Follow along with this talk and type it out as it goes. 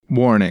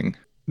Warning.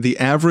 The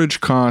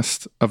average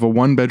cost of a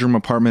one-bedroom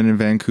apartment in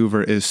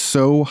Vancouver is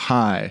so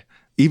high,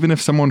 even if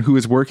someone who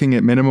is working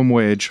at minimum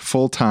wage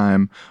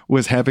full-time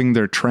was having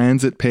their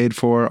transit paid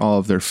for, all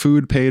of their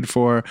food paid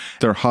for,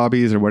 their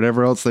hobbies or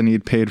whatever else they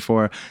need paid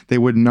for, they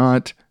would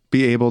not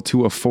be able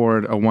to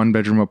afford a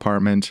one-bedroom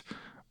apartment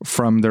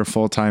from their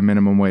full-time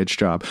minimum wage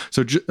job.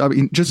 So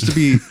just to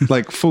be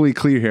like fully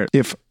clear here,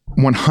 if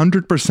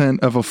 100%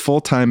 of a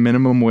full-time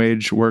minimum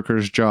wage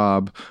worker's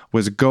job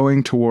was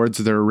going towards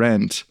their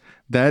rent,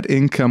 that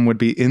income would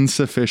be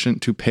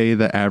insufficient to pay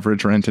the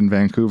average rent in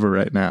Vancouver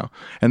right now.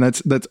 And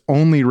that's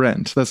only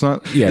rent. That's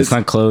not... Yeah, it's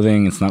not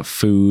clothing. It's not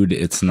food.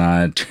 It's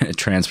not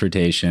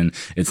transportation.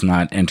 It's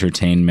not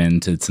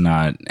entertainment. It's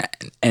not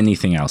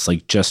anything else.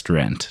 Like just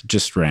rent.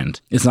 Just rent.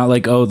 It's not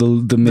like, oh,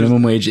 the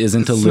minimum wage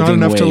isn't a living wage. It's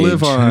not enough to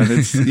live on.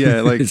 It's,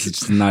 yeah, like... it's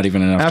just not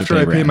even enough to pay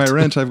rent. After I pay my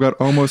rent, I've got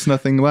almost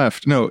nothing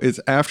left. No, it's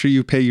after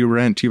you pay your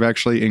rent, you've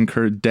actually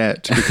incurred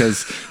debt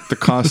because the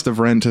cost of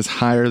rent is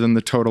higher than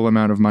the total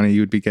amount of money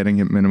you'd be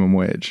getting at minimum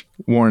wage.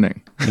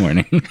 Warning.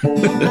 Warning.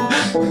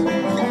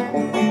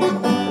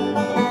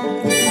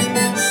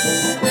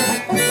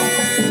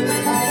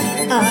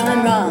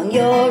 I'm wrong,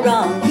 you're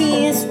wrong,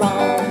 he's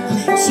wrong,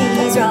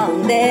 she's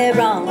wrong, they're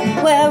wrong,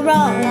 we're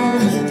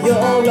wrong,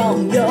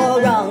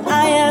 you're wrong,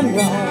 I am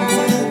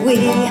wrong,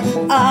 we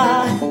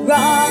are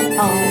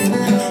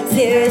wrong,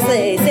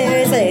 seriously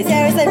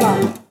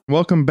wrong.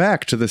 Welcome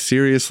back to the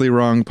Seriously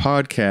Wrong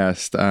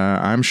podcast.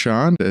 I'm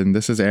Sean, and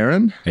this is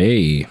Aaron.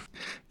 Hey.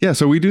 Yeah,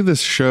 so we do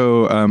this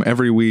show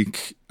every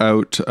week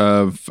out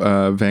of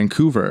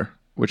Vancouver,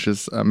 which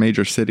is a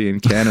major city in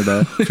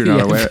Canada, if you're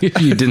not aware.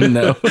 If you didn't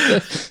know.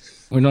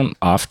 We don't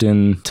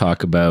often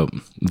talk about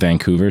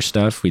Vancouver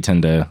stuff. We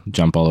tend to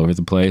jump all over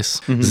the place.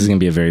 Mm-hmm. This is going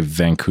to be a very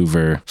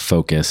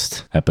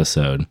Vancouver-focused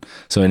episode.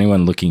 So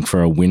anyone looking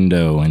for a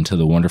window into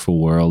the wonderful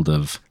world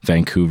of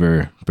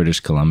Vancouver, British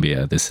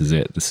Columbia, this is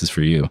it. This is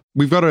for you.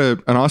 We've got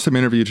an awesome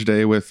interview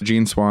today with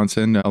Jean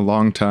Swanson, a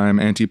longtime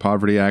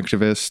anti-poverty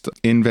activist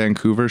in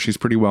Vancouver. She's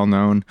pretty well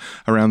known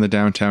around the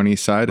downtown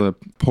east side, the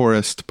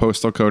poorest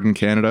postal code in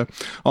Canada.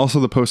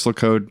 Also the postal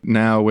code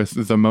now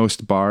with the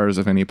most bars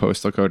of any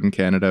postal code in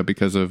Canada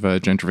because of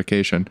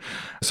gentrification.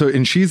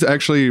 And she's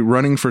actually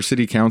running for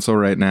city council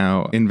right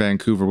now in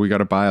Vancouver. We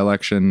got a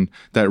by-election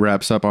that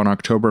wraps up on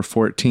October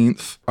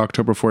 14th.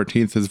 October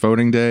 14th is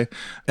voting day.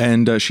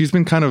 And she's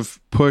been kind of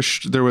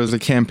pushed. There was a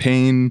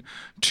campaign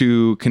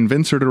to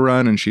convince her to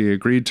run, and she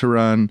agreed to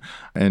run.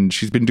 And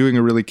she's been doing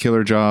a really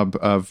killer job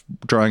of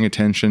drawing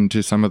attention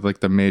to some of like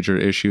the major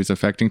issues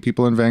affecting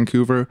people in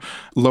Vancouver,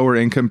 lower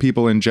income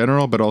people in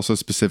general, but also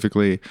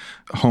specifically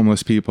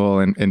homeless people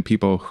and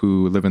people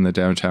who live in the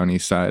downtown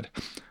east side.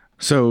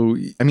 So,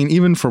 I mean,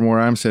 even from where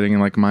I'm sitting in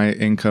like my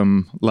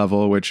income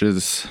level, which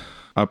is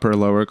upper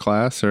lower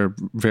class or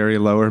very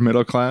lower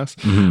middle class,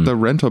 the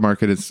rental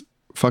market is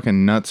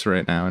fucking nuts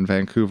right now in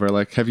Vancouver.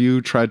 Like, have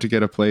you tried to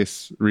get a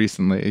place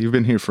recently? You've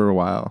been here for a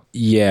while.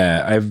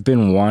 Yeah, I've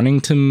been wanting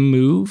to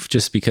move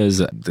just because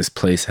this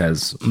place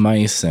has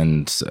mice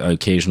and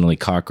occasionally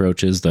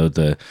cockroaches, though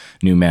the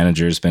new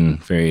manager's been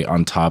very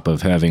on top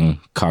of having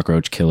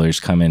cockroach killers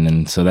come in,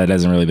 and so that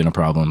hasn't really been a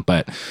problem.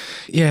 But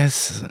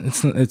yes,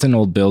 it's an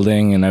old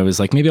building, and I was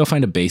like, maybe I'll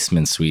find a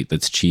basement suite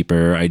that's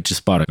cheaper. I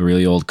just bought a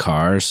really old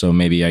car, so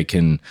maybe I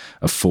can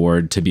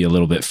afford to be a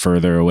little bit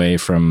further away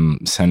from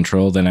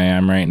Central than I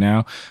am right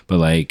now, but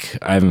like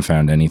I haven't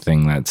found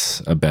anything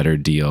that's a better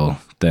deal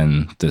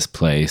than this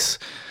place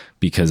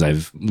because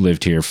I've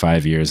lived here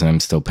 5 years and I'm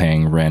still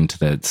paying rent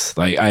that's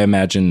like, I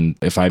imagine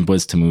if I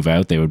was to move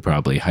out, they would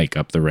probably hike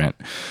up the rent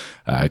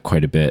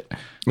quite a bit.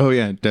 Oh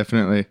yeah,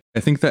 definitely. I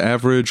think the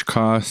average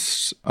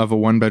cost of a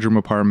one-bedroom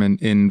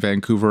apartment in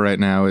Vancouver right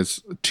now is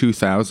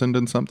 $2,000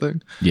 and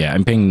something. Yeah,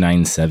 I'm paying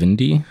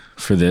 $970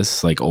 for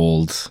this like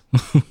old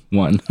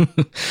one,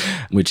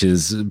 which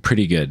is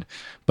pretty good,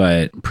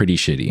 but pretty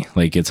shitty.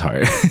 Like it's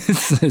hard.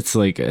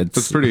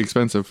 It's pretty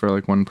expensive for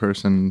like one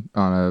person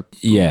on a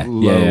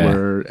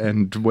lower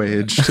end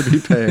wage to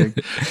be paying.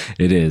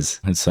 It is.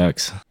 It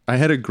sucks. I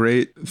had a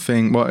great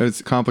thing. Well,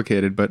 it's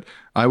complicated, but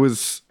I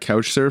was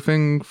couch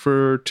surfing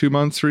for 2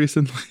 months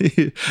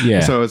recently.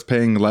 Yeah. So I was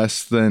paying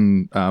less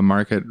than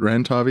market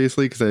rent,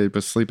 obviously, because I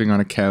was sleeping on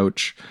a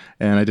couch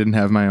and I didn't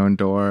have my own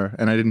door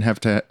and I didn't have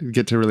to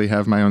get to really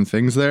have my own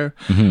things there.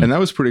 Mm-hmm. And that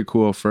was pretty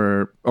cool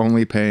for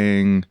only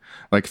paying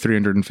like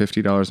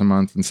 $350 a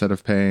month instead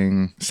of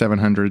paying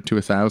 $700 to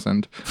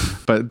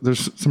 $1,000. But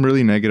there's some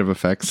really negative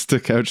effects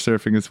to couch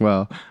surfing as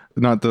well.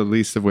 Not the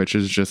least of which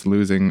is just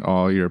losing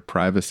all your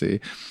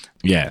privacy.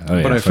 Yeah.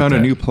 But I found a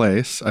new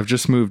place. I've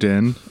just moved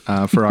in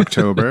for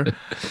October.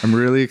 I'm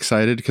really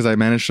excited because I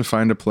managed to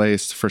find a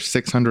place for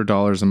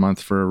 $600 a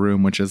month for a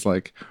room, which is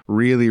like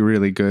really,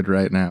 really good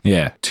right now.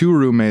 Yeah. 2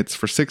 roommates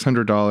for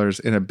 $600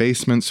 in a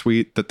basement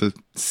suite that the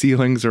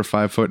ceilings are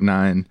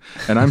 5'9",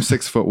 and I'm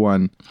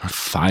 6'1".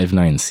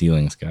 5'9"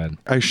 ceilings, God.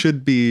 I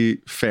should be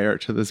fair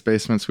to this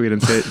basement suite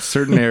and say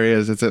certain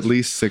areas it's at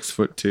least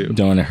 6'2".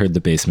 Don't want to hurt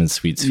the basement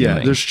suite ceiling.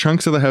 Yeah, there's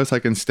chunks of the house I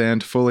can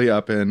stand fully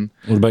up in.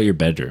 What about your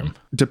bedroom?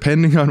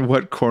 depending on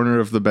what corner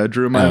of the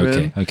bedroom I'm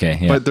in. Okay,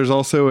 yeah. But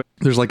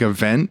there's like a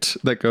vent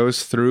that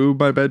goes through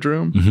my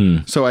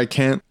bedroom. So I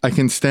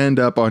can stand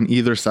up on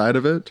either side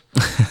of it.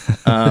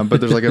 But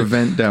there's like a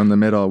vent down the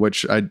middle,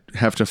 which I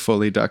have to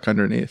fully duck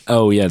underneath.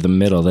 Oh yeah, the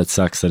middle. That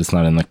sucks that it's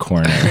not in the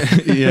corner.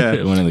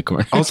 Yeah. One of the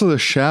corners. Also, the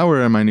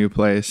shower in my new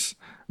place,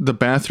 the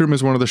bathroom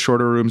is one of the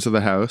shorter rooms of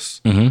the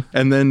house.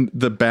 And then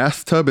the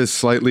bathtub is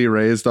slightly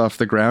raised off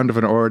the ground of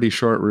an already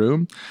short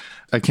room.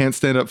 I can't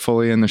stand up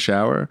fully in the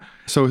shower.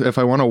 So if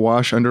I want to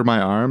wash under my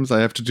arms,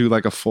 I have to do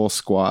like a full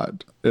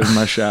squat in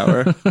my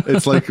shower.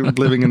 It's like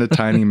living in a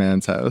tiny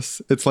man's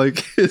house. It's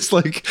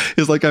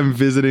like I'm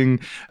visiting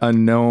a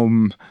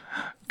gnome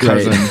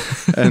cousin,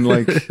 right. And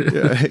like,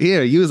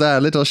 here, use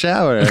our little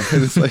shower.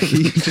 It's like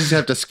you just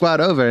have to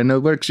squat over and it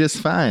works just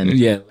fine.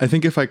 Yeah. I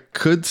think if I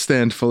could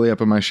stand fully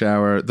up in my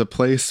shower, the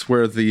place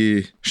where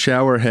the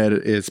shower head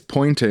is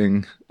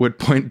pointing would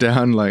point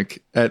down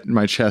like at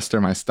my chest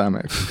or my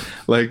stomach.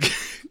 Like,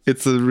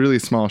 it's a really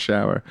small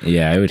shower.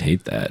 Yeah, I would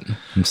hate that.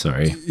 I'm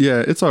sorry. Yeah,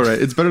 it's all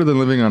right. It's better than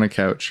living on a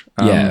couch.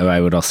 Yeah,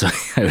 I would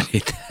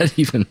hate that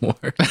even more.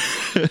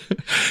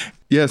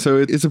 Yeah, so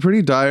it's a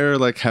pretty dire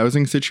like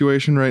housing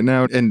situation right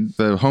now. And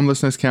the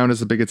homelessness count is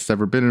the biggest it's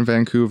ever been in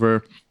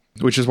Vancouver,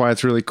 which is why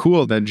it's really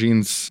cool that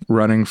Jean's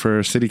running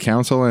for city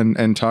council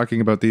and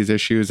talking about these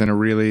issues in a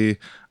really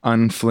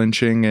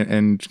unflinching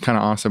and kind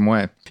of awesome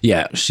way.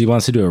 Yeah, she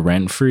wants to do a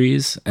rent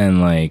freeze, and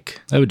like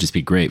that would just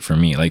be great for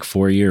me. Like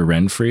 4-year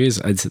rent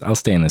freeze, I'll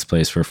stay in this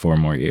place for 4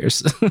 more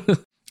years.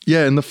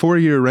 Yeah, and the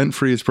 4-year rent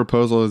freeze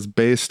proposal is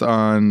based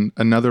on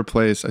another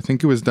place. I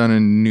think it was done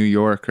in New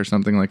York or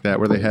something like that,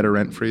 where they had a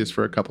rent freeze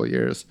for a couple of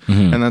years.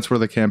 And that's where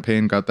the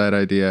campaign got that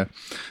idea.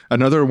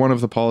 Another one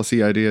of the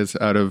policy ideas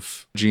out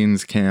of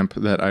Jean's camp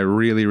that I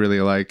really,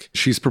 really like,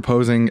 she's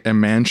proposing a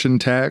mansion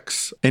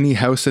tax. Any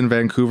house in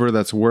Vancouver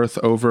that's worth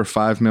over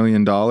 $5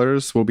 million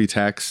will be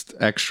taxed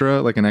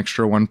extra, like an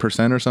extra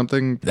 1% or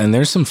something. And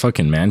there's some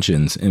fucking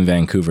mansions in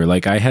Vancouver.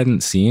 Like, I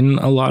hadn't seen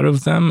a lot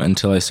of them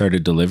until I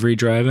started delivery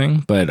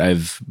driving, but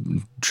I've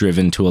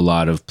driven to a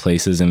lot of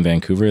places in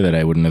Vancouver that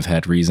I wouldn't have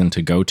had reason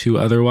to go to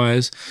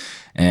otherwise.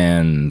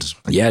 And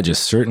yeah,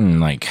 just certain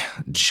like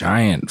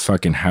giant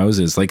fucking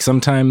houses. Like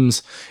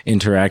sometimes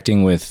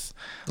interacting with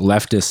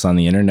leftists on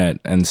the internet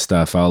and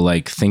stuff, I'll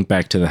like think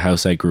back to the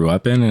house I grew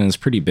up in, and it's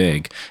pretty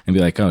big, and be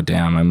like, oh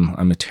damn,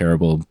 I'm a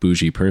terrible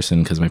bougie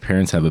person because my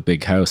parents have a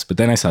big house. But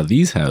then I saw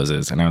these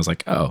houses and I was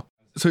like, oh.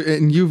 So,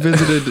 and you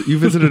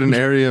visited an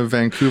area of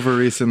Vancouver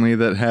recently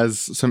that has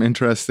some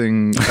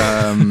interesting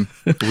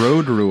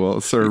road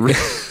rules. Or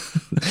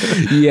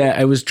yeah,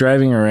 I was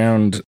driving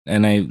around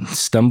and I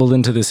stumbled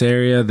into this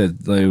area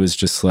that it was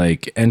just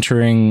like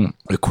entering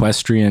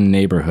equestrian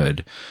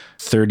neighborhood,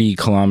 30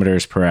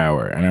 kilometers per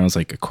hour. And I was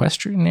like,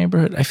 equestrian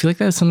neighborhood? I feel like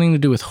that has something to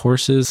do with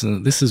horses.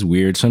 And this is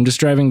weird. So I'm just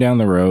driving down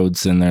the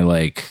roads and they're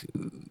like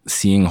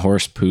seeing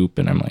horse poop.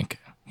 And I'm like,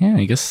 yeah,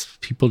 I guess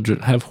people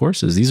have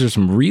horses. These are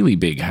some really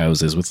big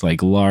houses with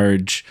like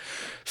large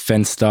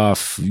fenced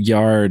off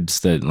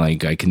yards that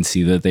like I can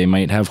see that they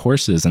might have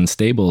horses and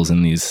stables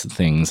and these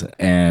things.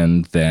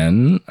 And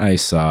then I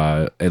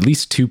saw at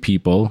least 2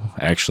 people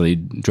actually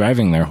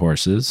driving their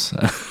horses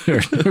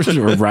or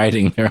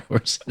riding their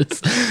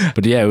horses.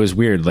 But yeah, it was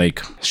weird,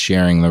 like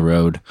sharing the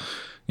road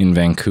in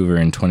Vancouver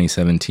in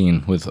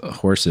 2017 with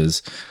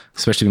horses,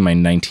 especially my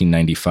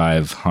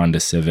 1995 Honda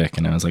Civic.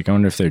 And I was like, I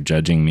wonder if they're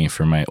judging me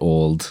for my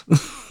old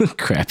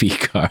crappy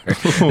car.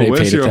 They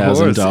paid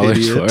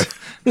 $1,000 for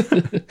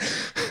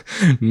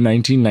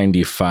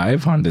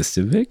 1995 Honda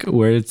Civic,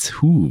 where it's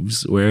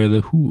hooves. Where are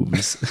the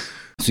hooves?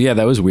 So yeah,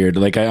 that was weird.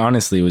 Like I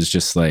honestly was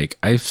just like,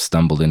 I've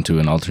stumbled into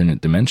an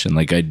alternate dimension.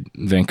 Like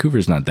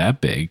Vancouver's not that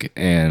big,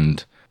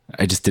 and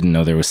I just didn't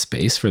know there was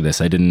space for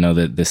this. I didn't know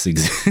that this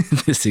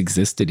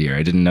existed here.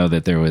 I didn't know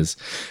that there was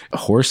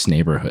horse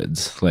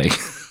neighborhoods like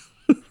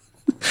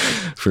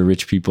for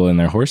rich people and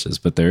their horses,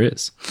 but there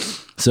is.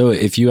 So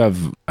if you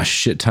have a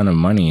shit ton of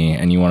money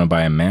and you want to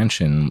buy a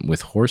mansion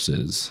with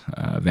horses,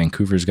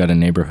 Vancouver's got a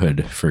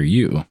neighborhood for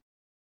you.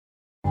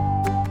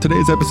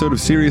 Today's episode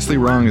of Seriously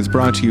Wrong is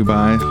brought to you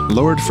by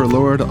Lord for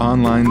Lord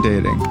Online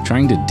Dating.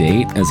 Trying to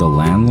date as a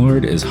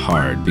landlord is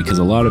hard because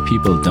a lot of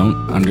people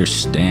don't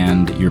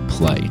understand your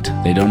plight.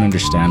 They don't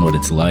understand what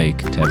it's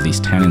like to have these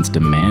tenants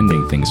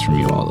demanding things from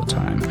you all the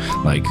time.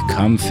 Like,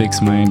 come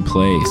fix my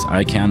place.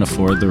 I can't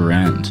afford the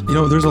rent. You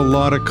know, there's a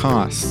lot of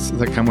costs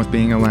that come with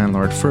being a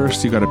landlord.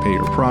 First, you got to pay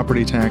your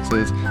property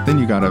taxes. Then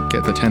you got to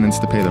get the tenants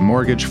to pay the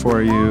mortgage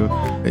for you.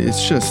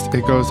 It's just,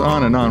 it goes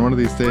on and on. One of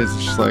these days,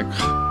 it's just like,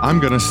 I'm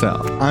going to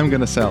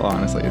sell,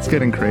 honestly. It's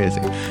getting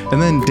crazy.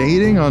 And then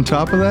dating on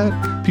top of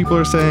that, people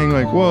are saying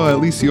like, well, at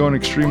least you own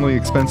extremely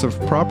expensive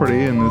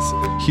property in this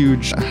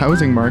huge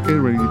housing market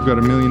where you've got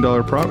 $1 million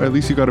property. At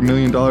least you got $1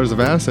 million of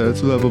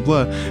assets, blah, blah,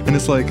 blah. And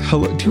it's like,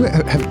 hello, do you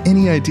have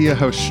any idea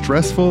how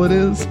stressful it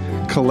is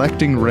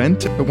collecting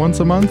rent once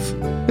a month?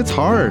 It's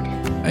hard.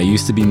 I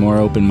used to be more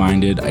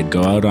open-minded. I'd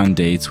go out on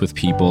dates with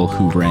people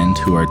who rent,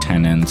 who are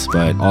tenants,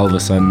 but all of a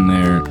sudden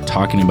they're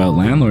talking about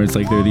landlords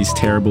like they're these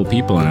terrible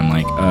people. And I'm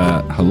like,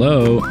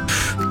 hello,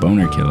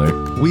 boner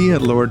killer. We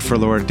at Lord for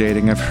Lord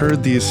Dating have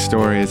heard these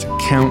stories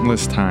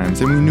countless times,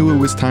 and we knew it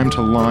was time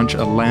to launch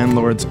a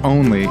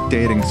landlords-only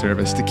dating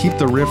service to keep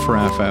the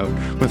riffraff out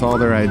with all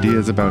their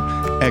ideas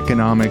about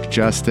economic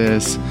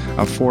justice,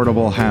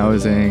 affordable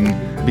housing,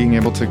 being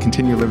able to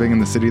continue living in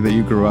the city that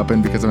you grew up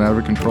in because of an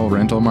out-of-control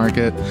rental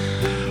market.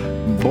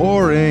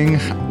 Boring.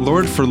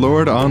 Lord for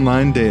Lord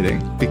online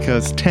dating,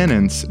 because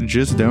tenants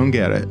just don't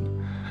get it.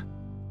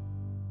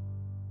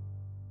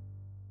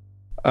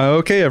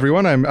 Okay,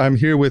 everyone, I'm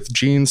here with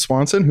Jean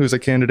Swanson, who's a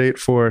candidate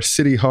for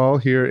City Hall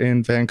here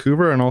in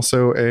Vancouver and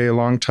also a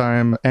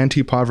longtime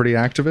anti-poverty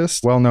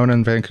activist, well known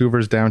in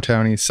Vancouver's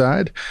downtown east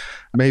side.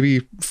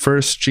 Maybe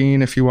first,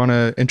 Jean, if you want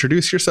to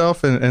introduce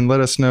yourself and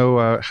let us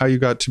know how you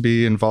got to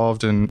be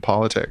involved in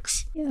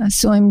politics. Yeah,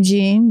 so I'm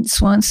Jean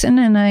Swanson,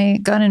 and I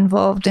got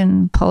involved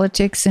in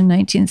politics in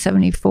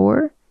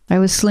 1974. I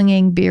was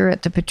slinging beer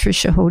at the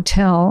Patricia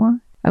Hotel.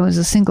 I was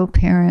a single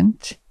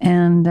parent,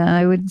 and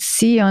I would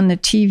see on the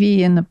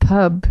TV in the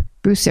pub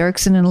Bruce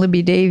Erickson and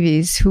Libby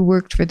Davies, who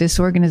worked for this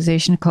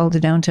organization called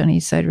the Downtown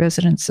Eastside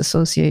Residents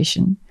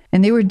Association.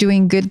 And they were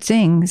doing good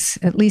things.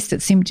 At least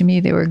it seemed to me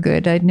they were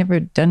good. I'd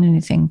never done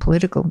anything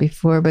political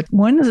before, but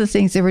one of the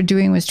things they were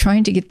doing was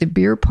trying to get the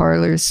beer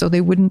parlors so they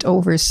wouldn't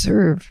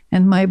overserve.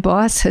 And my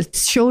boss had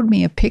showed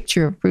me a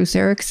picture of Bruce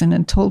Erickson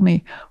and told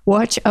me,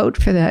 watch out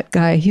for that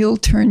guy. He'll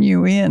turn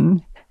you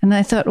in. And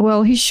I thought,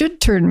 well, he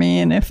should turn me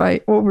in if I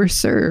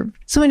overserve.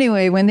 So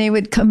anyway, when they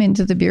would come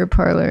into the beer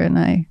parlor and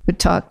I would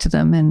talk to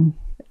them, and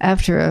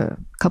after a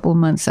couple of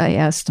months, I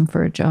asked them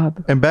for a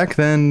job. And back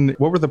then,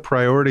 what were the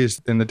priorities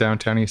in the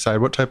downtown east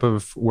side? What type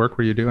of work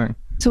were you doing?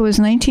 So it was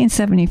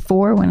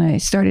 1974 when I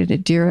started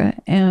at DIRA,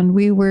 and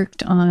we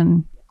worked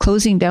on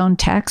closing down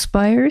tax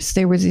buyers.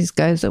 There were these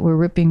guys that were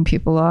ripping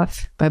people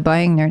off by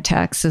buying their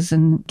taxes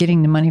and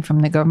getting the money from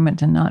the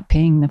government and not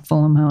paying the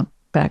full amount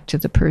back to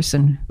the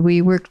person.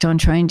 We worked on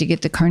trying to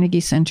get the Carnegie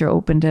Center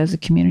opened as a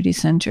community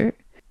center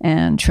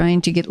and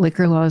trying to get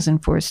liquor laws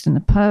enforced in the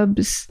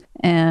pubs.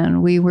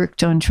 And we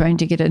worked on trying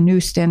to get a new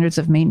standards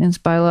of maintenance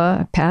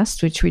bylaw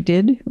passed, which we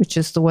did, which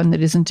is the one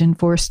that isn't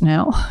enforced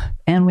now.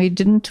 And we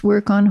didn't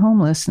work on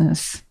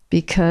homelessness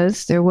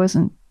because there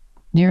wasn't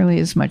nearly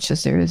as much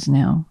as there is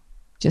now.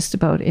 Just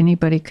about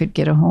anybody could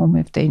get a home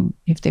if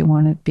they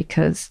wanted,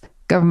 because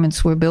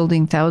governments were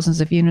building thousands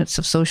of units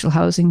of social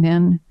housing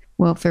then.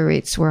 Welfare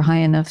rates were high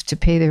enough to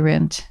pay the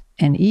rent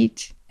and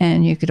eat,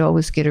 and you could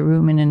always get a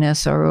room in an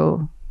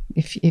SRO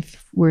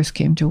if worse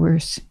came to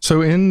worse.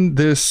 So in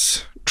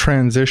this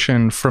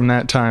transition from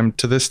that time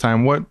to this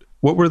time, what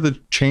were the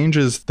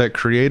changes that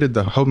created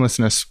the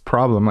homelessness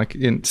problem? Like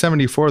in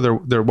 74,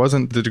 there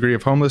wasn't the degree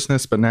of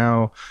homelessness, but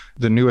now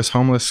the newest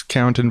homeless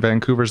count in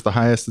Vancouver is the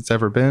highest it's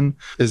ever been.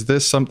 Is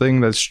this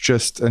something that's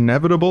just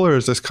inevitable, or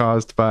is this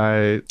caused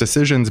by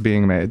decisions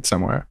being made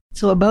somewhere?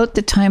 So about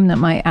the time that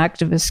my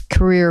activist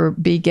career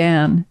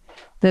began,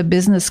 the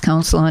Business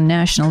Council on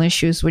National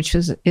Issues, which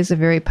is a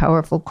very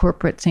powerful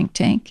corporate think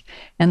tank,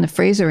 and the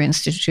Fraser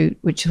Institute,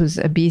 which was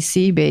a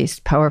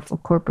BC-based powerful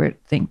corporate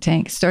think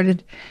tank,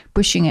 started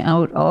pushing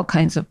out all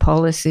kinds of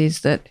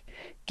policies that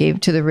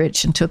gave to the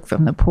rich and took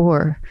from the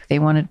poor. They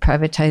wanted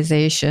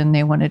privatization,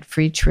 they wanted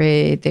free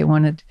trade, they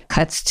wanted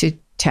cuts to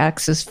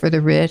taxes for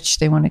the rich,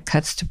 they wanted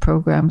cuts to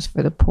programs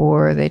for the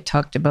poor. They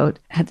talked about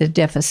had the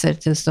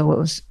deficit as though it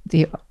was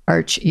the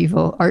arch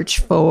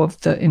foe of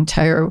the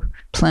entire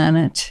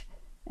planet.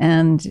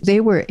 And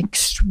they were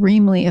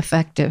extremely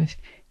effective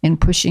in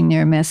pushing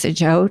their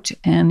message out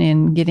and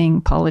in getting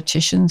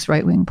politicians,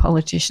 right-wing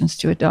politicians,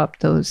 to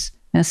adopt those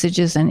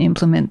messages and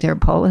implement their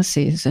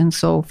policies. And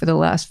so for the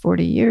last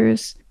 40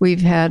 years,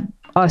 we've had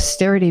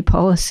austerity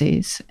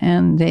policies,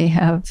 and they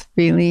have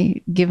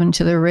really given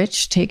to the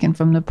rich, taken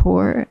from the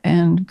poor,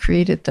 and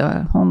created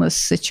the homeless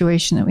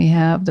situation that we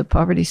have, the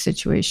poverty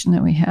situation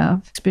that we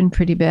have. It's been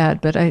pretty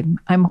bad, but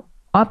I'm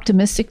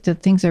optimistic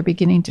that things are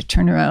beginning to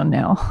turn around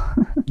now.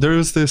 There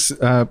was this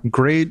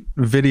great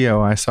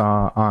video I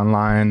saw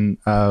online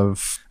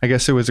of, I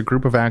guess it was a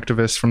group of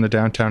activists from the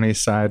downtown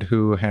east side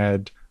who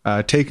had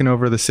taken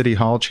over the City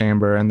Hall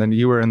chamber, and then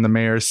you were in the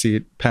mayor's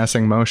seat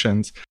passing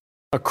motions.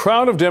 A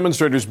crowd of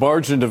demonstrators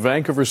barged into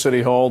Vancouver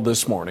City Hall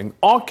this morning,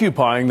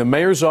 occupying the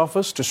mayor's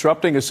office,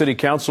 disrupting a city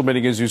council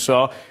meeting, as you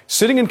saw,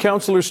 sitting in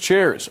councillors'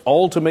 chairs,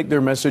 all to make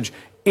their message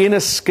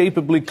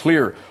inescapably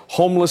clear.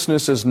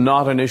 Homelessness is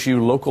not an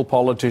issue local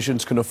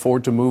politicians can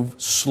afford to move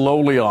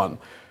slowly on.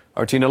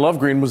 Our Tina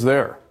Lovegreen was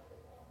there.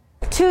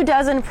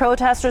 24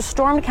 protesters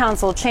stormed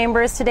council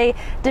chambers today,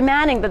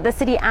 demanding that the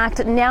city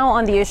act now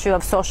on the issue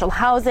of social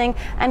housing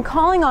and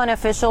calling on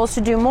officials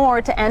to do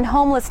more to end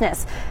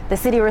homelessness. The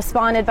city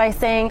responded by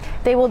saying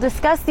they will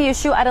discuss the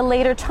issue at a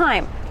later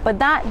time. but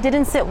that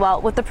didn't sit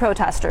well with the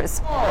protesters.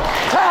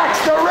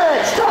 Tax the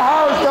rich to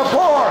house the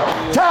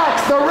poor!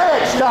 Tax the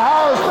rich to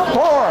house the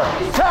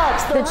poor!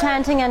 Tax the The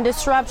chanting and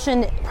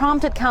disruption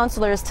prompted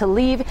councillors to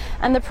leave,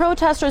 and the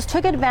protesters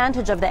took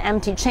advantage of the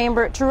empty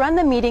chamber to run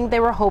the meeting they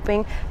were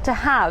hoping to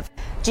have.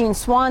 Jean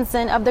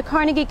Swanson of the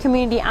Carnegie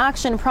Community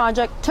Action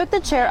Project took the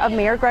chair of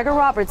Mayor Gregor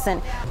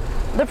Robertson.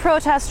 The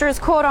protesters,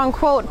 quote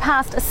unquote,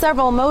 passed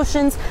several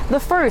motions, the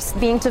first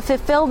being to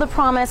fulfill the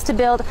promise to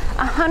build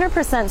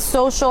 100%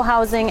 social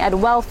housing at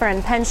welfare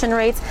and pension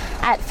rates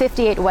at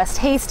 58 West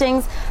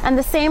Hastings, and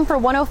the same for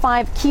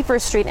 105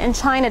 Kiefer Street in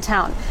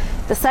Chinatown.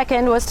 The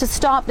second was to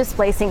stop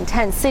displacing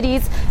tent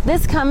cities.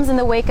 This comes in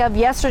the wake of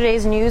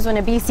yesterday's news when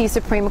a BC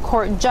Supreme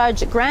Court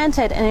judge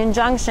granted an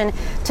injunction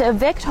to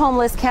evict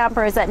homeless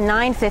campers at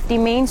 950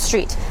 Main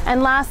Street.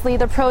 And lastly,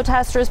 the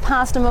protesters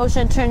passed a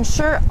motion to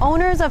ensure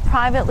owners of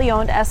privately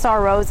owned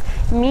SROs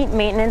meet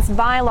maintenance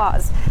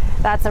bylaws.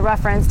 That's a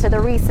reference to the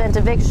recent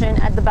eviction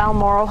at the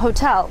Balmoral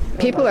Hotel.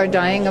 People are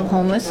dying of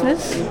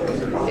homelessness.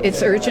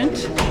 It's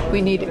urgent.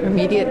 We need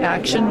immediate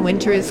action.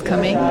 Winter is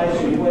coming.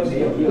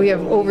 We have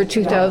over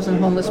 2,000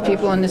 homeless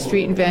people on the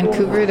street in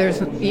Vancouver.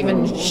 There's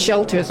even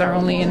shelters are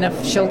only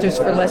enough shelters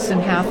for less than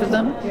half of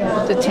them.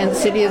 The tent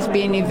city is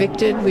being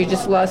evicted. We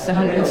just lost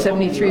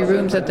 173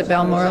 rooms at the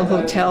Balmoral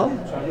Hotel.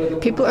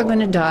 People are going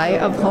to die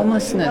of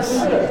homelessness.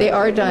 They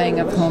are dying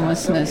of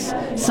homelessness.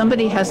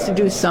 Somebody has to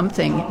do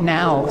something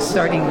now,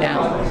 starting now.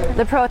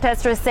 The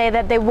protesters say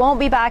that they won't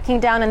be backing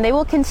down and they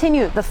will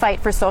continue the fight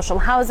for social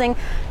housing.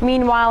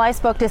 Meanwhile, I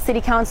spoke to City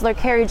Councillor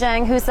Kerry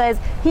Jang, who says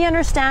he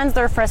understands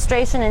their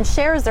frustration and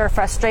shares their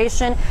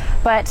frustration,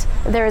 but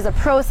there is a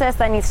process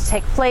that needs to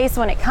take place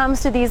when it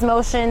comes to these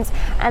motions,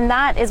 and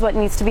that is what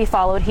needs to be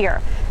followed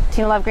here.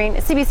 Tina Lovegreen,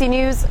 CBC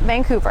News,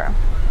 Vancouver.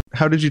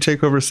 How did you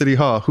take over City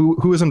Hall? Who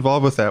was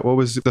involved with that? What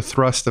was the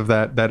thrust of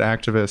that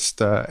activist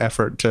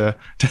effort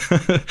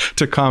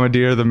to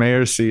commandeer the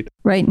mayor's seat?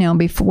 Right now,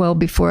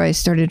 before I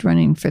started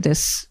running for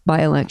this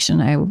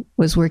by-election, I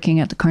was working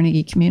at the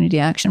Carnegie Community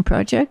Action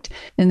Project,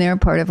 and they're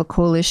part of a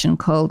coalition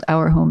called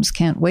Our Homes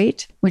Can't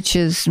Wait, which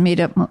is made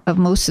up of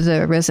most of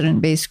the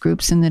resident-based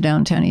groups in the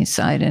downtown east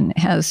side and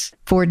has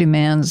 4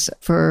 demands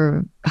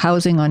for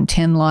housing on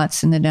 10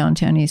 lots in the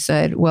downtown east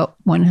side,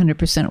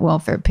 100%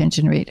 welfare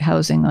pension rate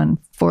housing on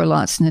 4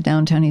 lots in the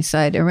downtown east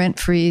side, a rent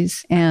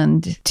freeze,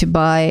 and to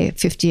buy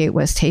 58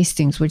 West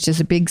Hastings, which is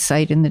a big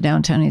site in the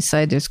downtown east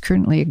side. There's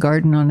currently a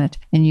garden on it,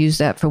 and use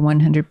that for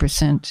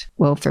 100%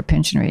 welfare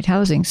pension rate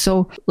housing.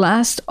 So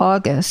last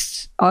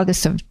August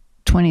of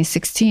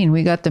 2016,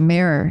 we got the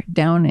mayor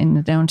down in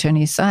the downtown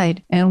east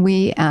side, and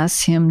we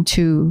asked him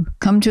to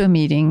come to a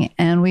meeting,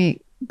 and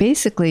we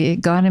basically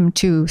got him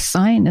to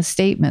sign a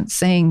statement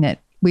saying that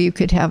we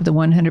could have the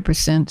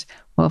 100%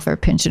 welfare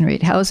pension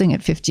rate housing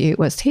at 58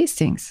 West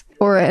Hastings,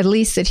 or at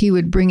least that he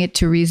would bring it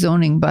to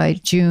rezoning by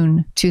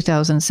June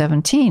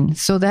 2017.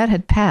 So that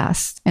had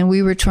passed, and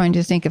we were trying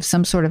to think of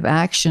some sort of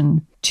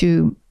action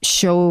to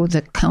show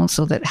the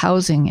council that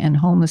housing and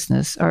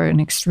homelessness are an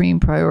extreme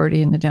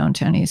priority in the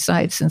downtown east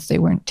side, since they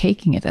weren't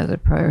taking it as a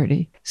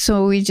priority.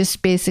 So we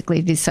just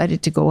basically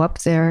decided to go up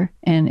there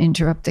and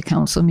interrupt the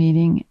council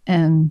meeting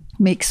and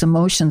make some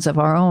motions of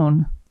our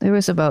own. There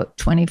was about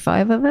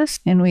 25 of us,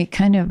 and we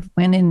kind of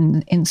went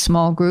in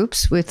small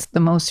groups, with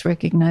the most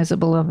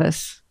recognizable of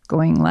us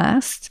going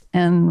last.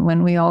 And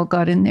when we all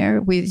got in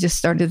there, we just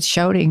started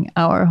shouting,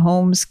 "Our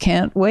homes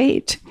can't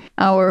wait.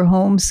 Our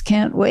homes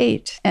can't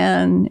wait."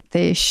 And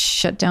they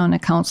shut down a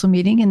council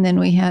meeting, and then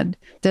we had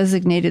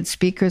designated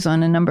speakers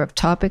on a number of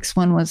topics.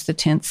 One was the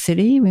tent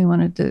city. We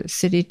wanted the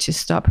city to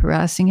stop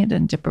harassing it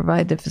and to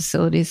provide the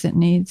facilities it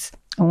needs.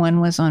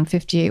 One was on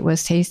 58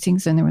 West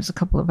Hastings, and there was a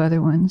couple of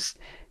other ones.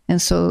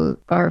 And so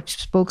our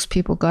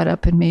spokespeople got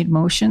up and made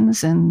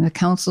motions, and the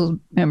council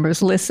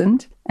members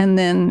listened. And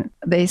then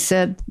they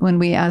said, when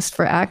we asked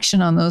for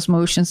action on those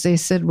motions, they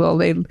said, well,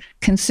 they'd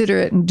consider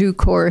it in due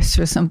course,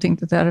 or something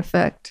to that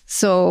effect.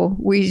 So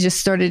we just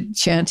started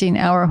chanting,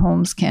 "Our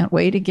homes can't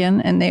wait"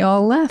 again, and they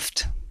all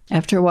left.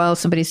 After a while,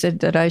 somebody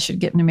said that I should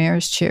get in the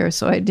mayor's chair,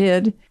 so I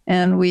did.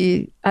 And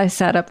I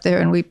sat up there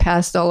and we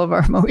passed all of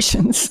our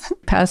motions,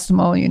 passed them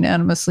all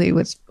unanimously,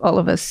 with all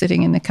of us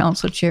sitting in the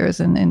council chairs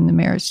and in the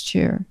mayor's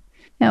chair.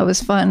 Yeah, it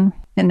was fun.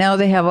 And now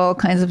they have all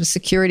kinds of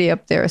security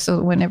up there,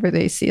 so whenever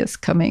they see us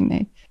coming,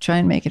 they try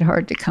and make it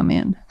hard to come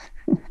in.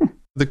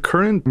 The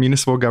current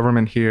municipal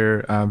government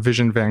here,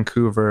 Vision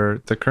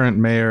Vancouver, the current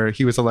mayor,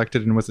 he was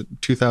elected in, was it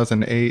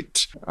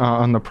 2008,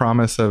 on the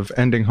promise of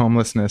ending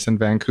homelessness in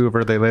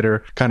Vancouver. They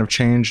later kind of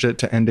changed it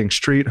to ending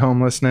street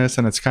homelessness,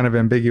 and it's kind of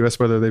ambiguous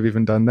whether they've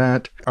even done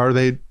that. Are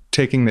they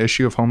taking the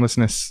issue of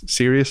homelessness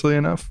seriously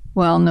enough?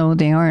 Well, no,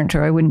 they aren't,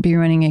 or I wouldn't be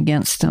running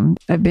against them.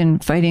 I've been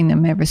fighting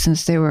them ever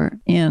since they were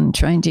in,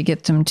 trying to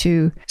get them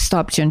to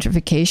stop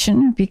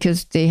gentrification,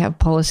 because they have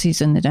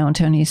policies in the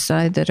downtown east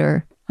side that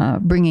are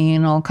bringing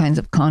in all kinds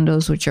of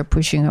condos, which are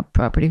pushing up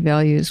property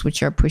values,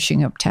 which are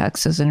pushing up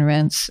taxes and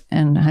rents,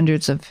 and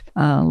hundreds of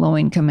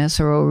low-income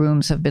SRO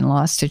rooms have been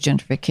lost to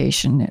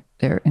gentrification.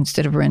 They're,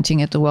 instead of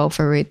renting at the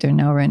welfare rate, they're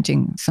now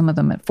renting some of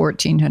them at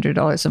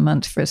 $1,400 a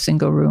month for a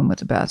single room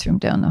with a bathroom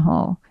down the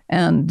hall.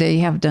 And they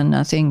have done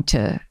nothing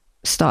to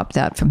stop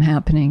that from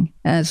happening.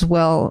 As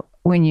well,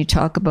 when you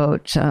talk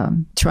about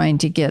trying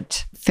to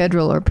get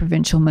federal or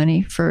provincial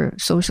money for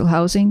social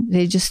housing,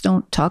 they just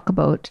don't talk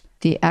about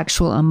the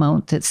actual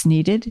amount that's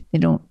needed. They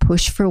don't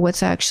push for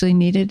what's actually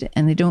needed,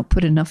 and they don't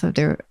put enough of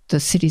the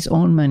city's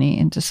own money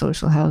into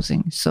social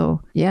housing.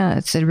 So yeah,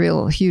 it's a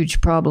real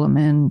huge problem,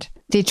 and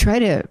they try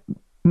to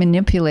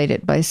manipulate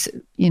it by,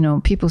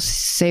 people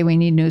say we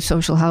need new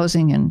social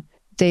housing, and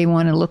they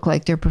want to look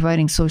like they're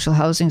providing social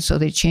housing, so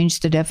they change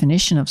the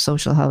definition of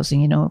social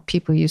housing.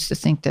 People used to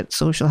think that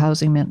social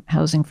housing meant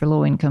housing for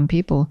low-income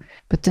people,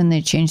 but then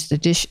they changed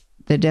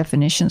the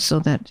definition so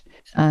that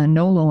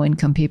no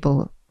low-income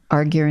people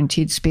are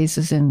guaranteed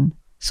spaces in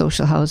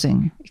social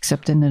housing,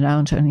 except in the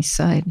downtown east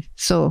side.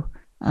 So,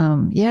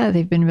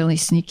 they've been really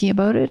sneaky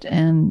about it,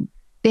 and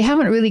they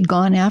haven't really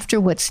gone after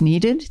what's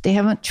needed. They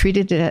haven't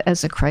treated it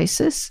as a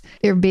crisis.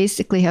 They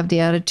basically have the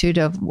attitude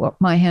of, well,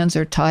 my hands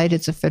are tied.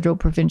 It's a federal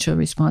provincial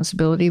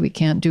responsibility. We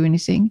can't do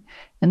anything.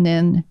 And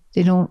then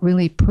they don't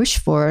really push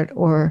for it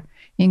or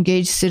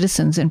engage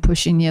citizens in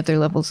pushing the other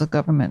levels of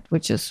government,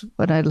 which is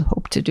what I'd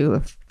hope to do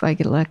if I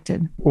get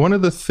elected. One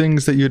of the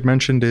things that you had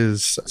mentioned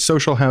is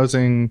social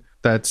housing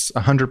that's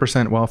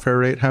 100% welfare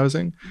rate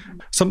housing.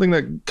 Something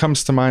that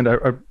comes to mind,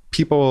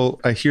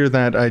 I hear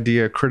that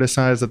idea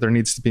criticized, that there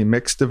needs to be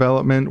mixed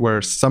development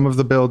where some of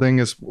the building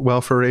is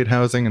welfare rate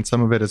housing and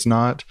some of it is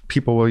not.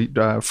 People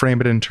will frame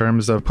it in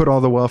terms of put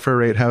all the welfare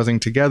rate housing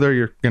together,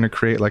 you're going to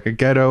create like a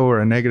ghetto or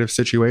a negative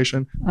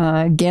situation.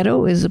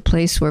 Ghetto is a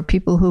place where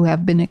people who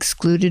have been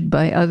excluded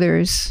by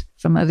others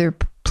from other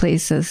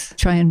places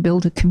try and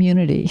build a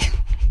community.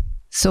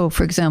 So,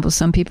 for example,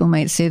 some people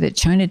might say that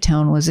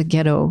Chinatown was a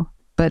ghetto,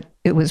 but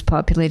it was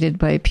populated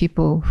by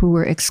people who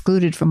were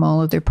excluded from all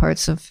other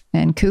parts of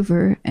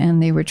Vancouver,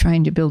 and they were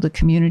trying to build a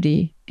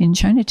community in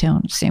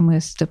Chinatown. Same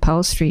with the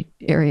Powell Street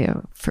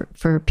area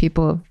for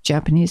people of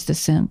Japanese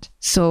descent.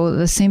 So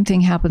the same thing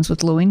happens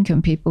with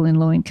low-income people in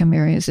low-income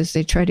areas as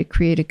they try to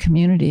create a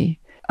community.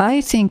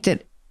 I think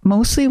that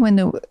mostly when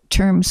the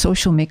term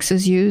social mix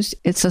is used,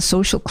 it's a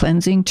social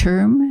cleansing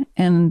term,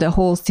 and the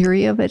whole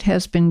theory of it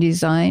has been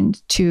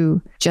designed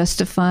to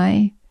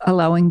justify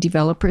allowing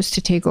developers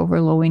to take over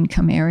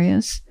low-income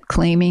areas,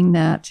 claiming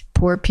that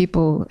poor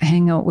people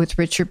hang out with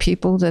richer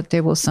people, that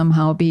they will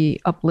somehow be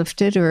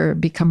uplifted or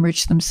become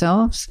rich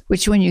themselves,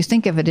 which when you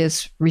think of it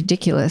is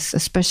ridiculous,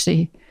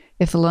 especially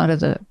if a lot of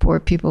the poor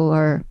people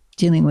are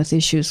dealing with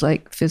issues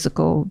like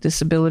physical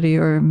disability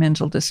or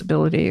mental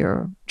disability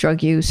or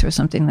drug use or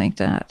something like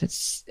that.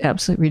 It's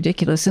absolutely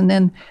ridiculous. And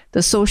then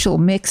the social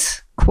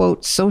mix,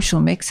 quote, social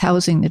mix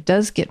housing that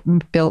does get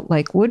built,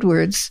 like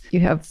Woodward's,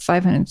 you have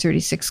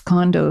 536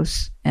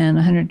 condos and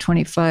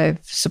 125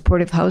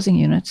 supportive housing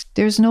units.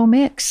 There's no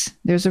mix.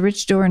 There's a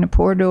rich door and a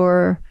poor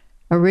door,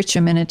 a rich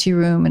amenity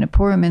room and a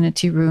poor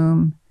amenity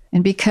room.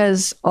 And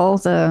because all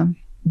the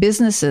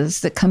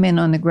businesses that come in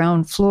on the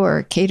ground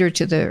floor cater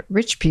to the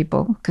rich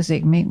people because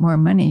they make more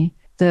money,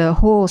 the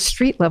whole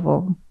street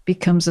level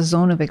becomes a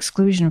zone of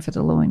exclusion for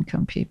the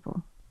low-income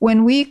people.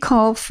 When we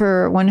call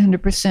for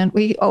 100%,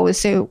 we always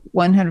say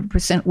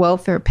 100%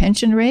 welfare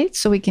pension rate,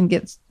 so we can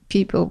get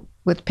people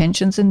with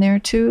pensions in there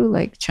too,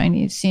 like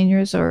Chinese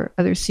seniors or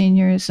other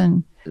seniors.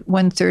 And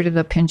 1/3 of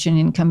the pension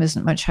income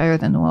isn't much higher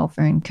than the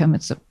welfare income.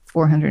 It's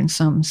 400 and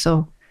some.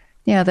 So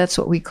yeah, that's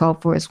what we call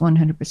for, is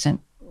 100%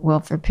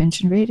 welfare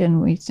pension rate.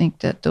 And we think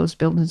that those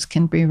buildings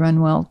can be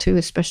run well too,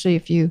 especially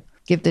if you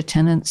give the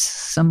tenants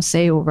some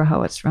say over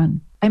how it's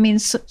run. I mean,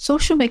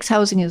 social mix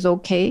housing is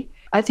okay.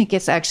 I think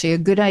it's actually a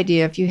good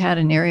idea if you had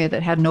an area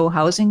that had no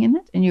housing in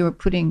it and you were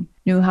putting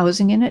new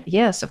housing in it.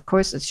 Yes, of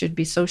course, it should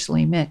be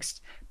socially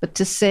mixed. But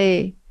to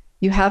say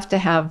you have to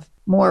have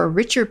more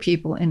richer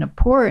people in a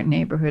poor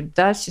neighborhood,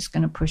 that's just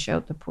going to push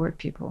out the poor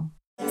people.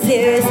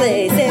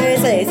 Seriously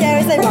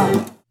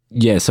wrong.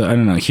 Yeah, so I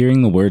don't know,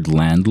 hearing the word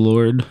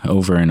landlord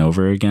over and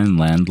over again,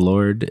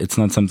 landlord, it's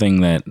not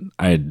something that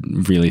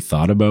I'd really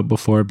thought about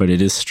before, but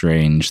it is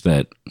strange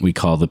that we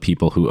call the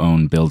people who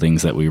own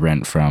buildings that we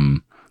rent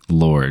from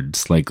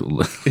lords, like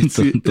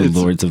the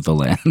lords of the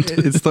land.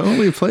 It's the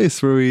only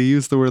place where we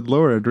use the word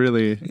lord,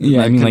 really.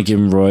 Yeah, I mean, like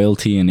in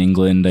royalty in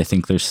England, I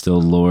think they're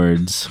still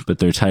lords, but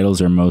their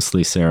titles are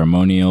mostly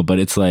ceremonial. But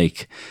it's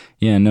like,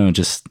 yeah, no,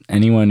 just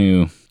anyone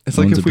who... It's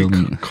like if we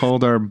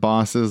called our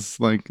bosses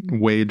like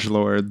wage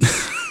lords.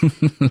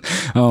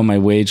 Oh, my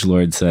wage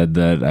lord said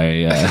that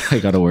I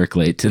got to work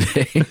late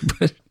today.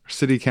 But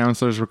city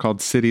councilors were called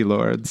city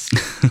lords.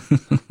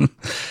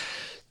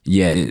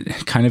 Yeah,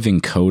 kind of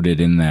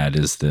encoded in that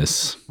is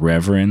this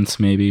reverence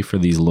maybe for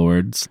these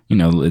lords. You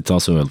know, it's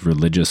also a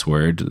religious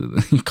word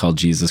called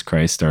Jesus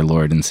Christ, our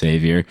Lord and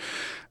Savior.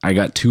 I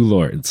got two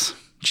lords.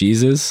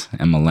 Jesus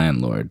and my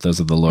landlord. Those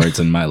are the lords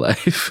in my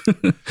life.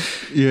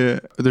 Yeah,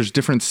 there's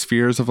different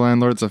spheres of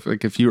landlords.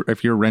 Like if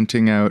you're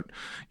renting out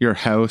your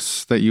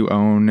house that you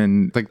own,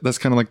 and like that's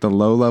kind of like the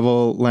low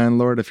level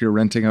landlord if you're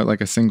renting out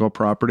like a single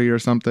property or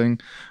something.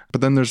 But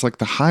then there's like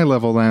the high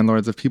level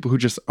landlords of people who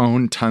just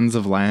own tons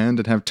of land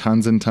and have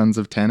tons and tons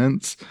of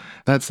tenants.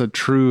 That's a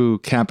true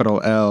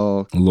capital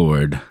L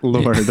Lord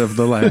of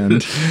the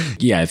land.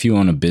 Yeah, if you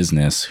own a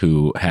business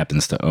who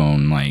happens to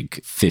own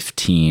like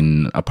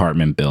 15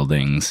 apartment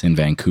buildings in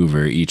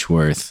Vancouver, each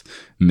worth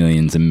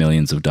millions and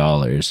millions of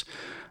dollars,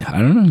 I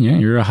don't know. Yeah,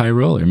 you're a high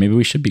roller. Maybe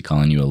we should be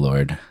calling you a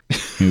lord.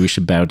 Maybe we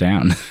should bow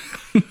down.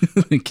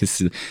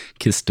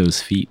 Kiss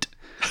those feet,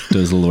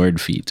 those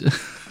lord feet.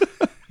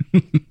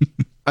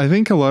 I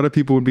think a lot of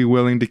people would be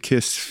willing to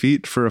kiss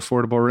feet for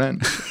affordable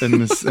rent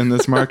in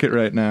this market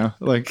right now.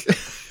 Like,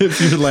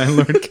 if your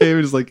landlord came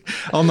and is like,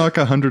 "I'll knock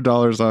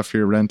 $100 off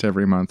your rent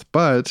every month,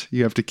 but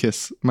you have to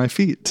kiss my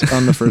feet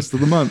on the first of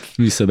the month."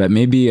 So that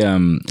maybe,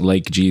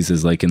 like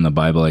Jesus, like in the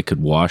Bible, I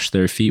could wash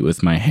their feet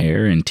with my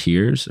hair and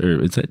tears,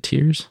 or is that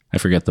tears? I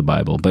forget the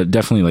Bible, but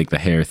definitely like the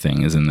hair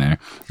thing is in there.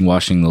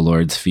 Washing the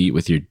Lord's feet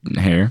with your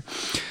hair.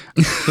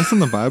 That's in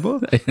the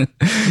Bible?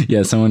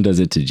 Yeah, someone does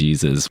it to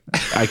Jesus.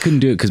 I couldn't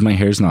do it because my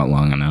hair's not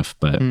long enough,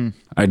 but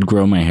I'd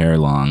grow my hair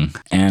long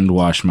and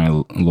wash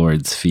my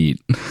Lord's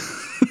feet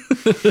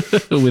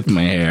with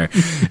my hair.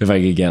 If I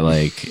could get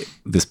like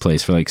this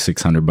place for like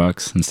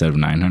 $600 instead of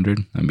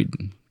 $900, that'd be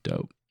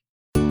dope.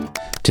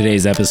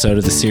 Today's episode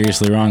of the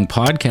Seriously Wrong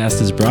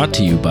podcast is brought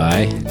to you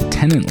by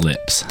Tenant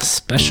Lips,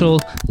 special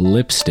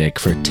lipstick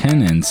for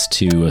tenants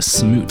to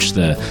smooch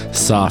the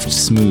soft,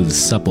 smooth,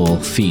 supple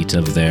feet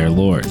of their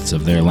lords,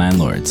 of their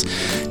landlords.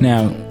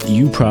 Now,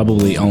 you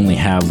probably only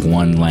have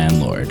one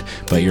landlord,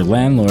 but your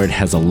landlord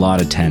has a lot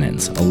of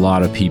tenants, a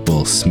lot of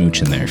people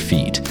smooching their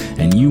feet,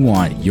 and you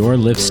want your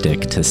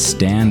lipstick to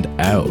stand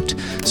out.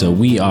 So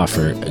we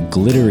offer a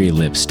glittery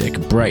lipstick,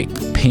 bright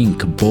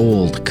pink,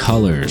 bold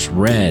colors,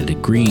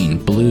 red, green,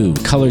 blue,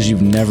 colors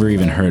you've never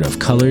even heard of,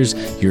 colors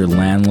your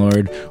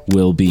landlord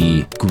will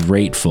be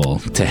grateful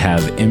to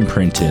have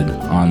imprinted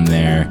on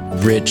their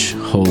rich,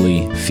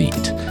 holy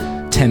feet.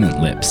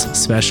 Tenant Lips,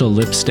 special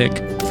lipstick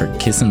for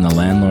kissing the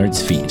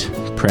landlord's feet.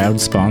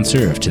 Proud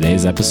sponsor of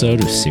today's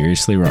episode of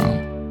Seriously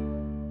Wrong.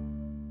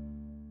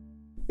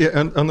 Yeah,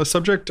 and on the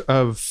subject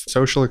of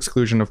social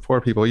exclusion of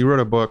poor people, you wrote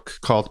a book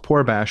called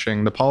Poor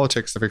Bashing, The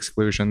Politics of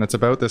Exclusion, that's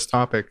about this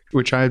topic,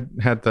 which I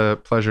had the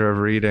pleasure of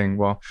reading,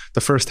 well, the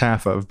first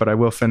half of, but I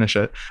will finish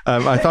it.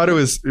 I thought it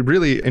was a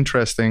really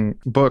interesting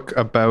book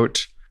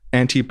about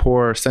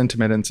anti-poor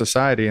sentiment in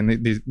society. And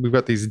we've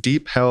got these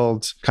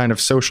deep-held kind of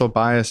social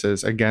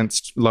biases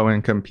against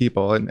low-income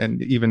people.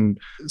 And even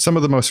some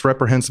of the most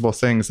reprehensible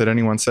things that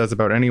anyone says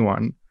about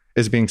anyone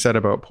is being said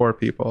about poor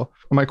people.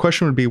 My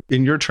question would be,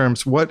 in your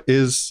terms, what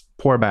is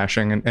poor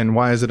bashing and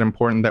why is it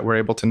important that we're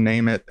able to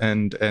name it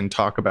and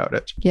talk about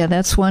it? Yeah,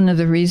 that's one of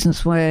the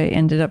reasons why I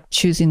ended up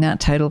choosing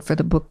that title for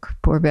the book,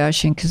 Poor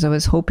Bashing, because I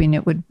was hoping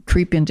it would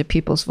creep into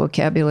people's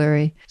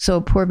vocabulary. So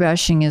poor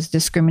bashing is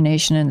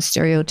discrimination and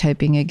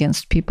stereotyping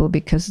against people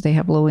because they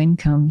have low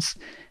incomes.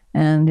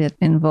 And it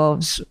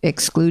involves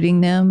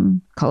excluding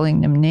them,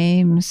 calling them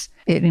names.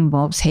 It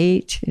involves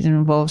hate. It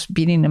involves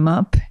beating them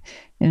up.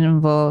 It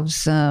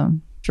involves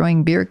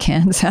throwing beer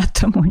cans at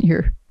them when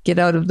you get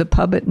out of the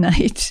pub at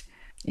night.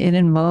 It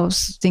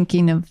involves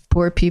thinking of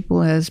poor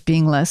people as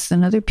being less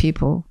than other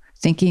people,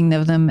 thinking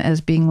of them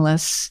as being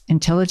less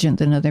intelligent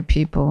than other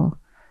people,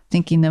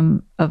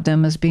 thinking of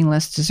them as being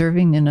less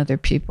deserving than other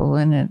people.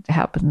 And it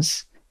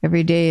happens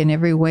every day in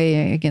every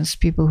way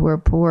against people who are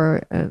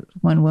poor.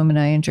 One woman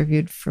I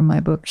interviewed for my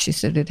book, she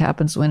said, it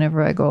happens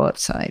whenever I go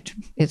outside.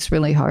 It's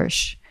really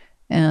harsh.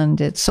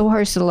 And it's so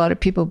harsh that a lot of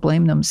people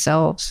blame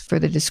themselves for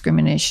the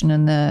discrimination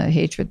and the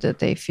hatred that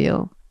they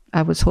feel.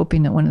 I was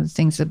hoping that one of the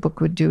things the book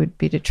would do would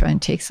be to try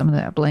and take some of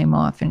that blame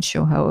off and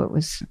show how it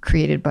was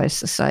created by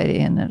society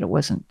and that it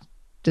wasn't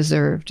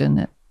deserved and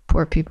that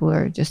poor people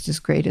are just as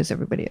great as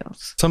everybody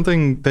else.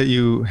 Something that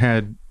you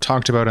had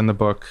talked about in the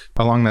book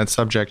along that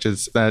subject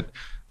is that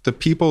the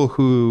people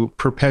who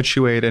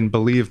perpetuate and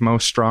believe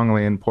most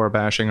strongly in poor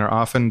bashing are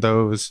often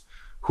those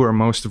who are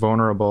most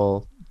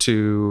vulnerable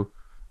to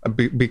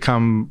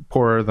become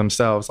poorer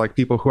themselves, like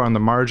people who are on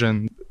the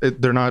margin.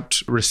 They're not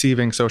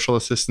receiving social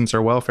assistance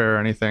or welfare or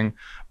anything,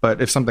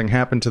 but if something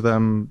happened to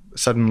them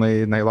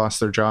suddenly and they lost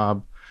their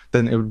job,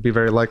 then it would be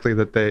very likely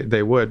that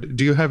they would.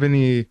 Do you have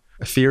any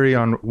theory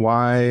on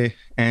why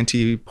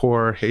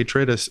anti-poor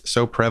hatred is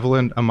so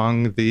prevalent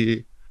among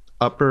the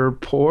upper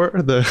poor,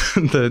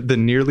 the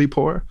nearly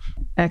poor?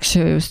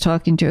 Actually, I was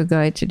talking to a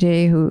guy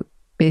today who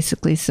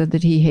basically said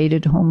that he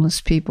hated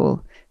homeless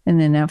people, and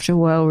then after a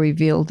while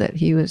revealed that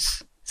he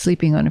was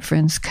sleeping on a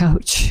friend's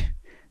couch.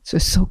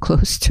 So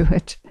close to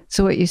it.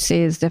 So what you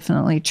say is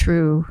definitely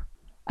true.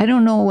 I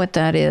don't know what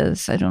that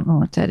is.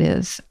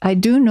 I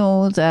do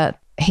know that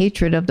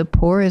hatred of the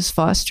poor is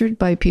fostered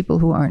by people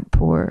who aren't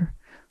poor.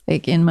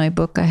 Like in my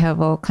book, I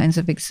have all kinds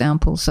of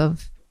examples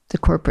of the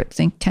corporate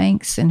think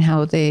tanks and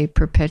how they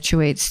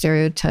perpetuate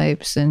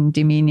stereotypes and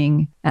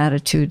demeaning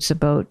attitudes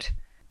about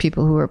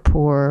people who are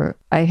poor.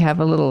 I have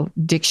a little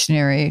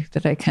dictionary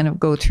that I kind of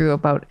go through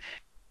about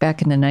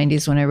back in the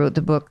 90s when I wrote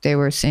the book. They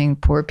were saying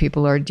poor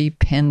people are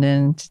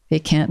dependent. They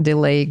can't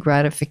delay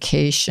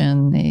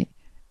gratification.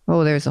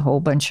 There's a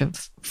whole bunch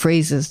of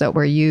phrases that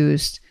were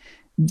used.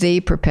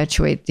 They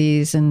perpetuate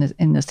these in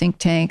the think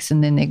tanks,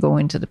 and then they go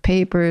into the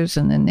papers,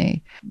 and then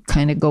they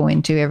kind of go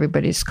into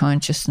everybody's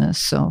consciousness.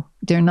 So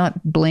they're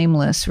not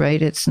blameless,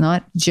 right? It's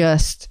not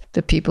just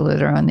the people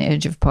that are on the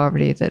edge of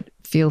poverty that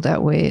feel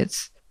that way.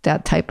 It's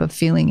that type of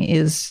feeling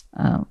is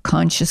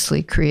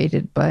consciously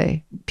created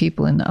by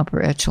people in the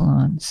upper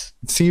echelons.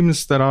 It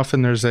seems that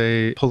often there's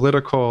a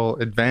political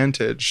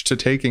advantage to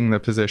taking the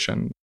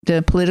position.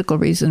 The political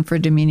reason for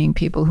demeaning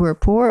people who are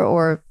poor,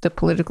 or the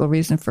political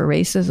reason for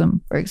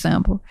racism, for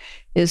example,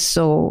 is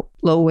so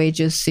low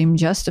wages seem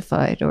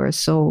justified, or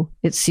so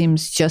it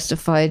seems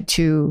justified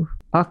to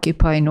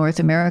occupy North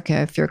America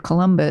if you're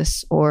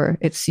Columbus, or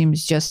it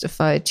seems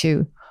justified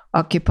to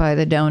occupy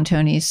the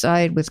downtown east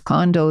side with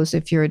condos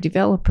if you're a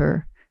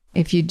developer.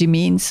 If you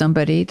demean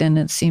somebody, then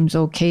it seems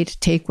okay to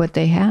take what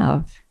they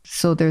have.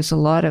 So there's a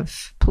lot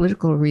of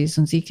political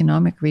reasons,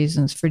 economic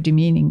reasons for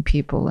demeaning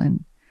people.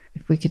 And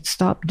if we could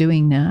stop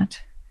doing that,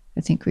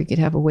 I think we could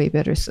have a way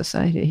better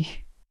society.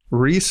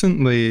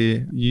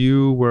 Recently,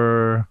 you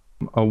were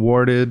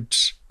awarded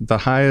the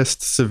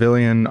highest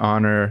civilian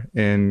honor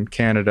in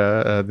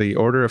Canada, the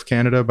Order of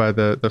Canada by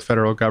the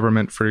federal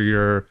government for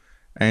your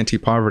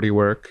anti-poverty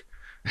work.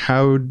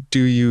 How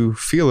do you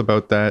feel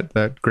about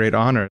that great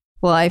honor?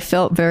 Well, I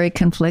felt very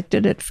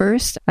conflicted at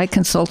first. I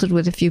consulted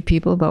with a few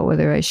people about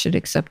whether I should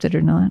accept it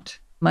or not.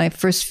 My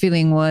first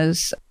feeling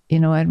was,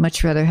 I'd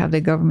much rather have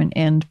the government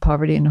end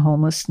poverty and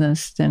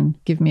homelessness than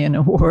give me an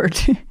award.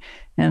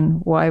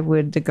 And why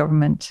would the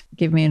government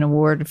give me an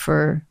award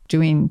for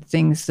doing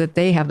things that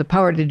they have the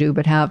power to do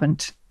but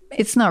haven't?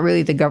 It's not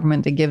really the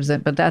government that gives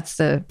it, but that's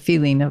the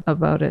feeling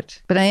about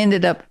it. But I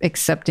ended up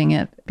accepting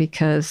it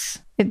because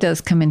it does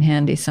come in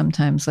handy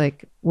sometimes.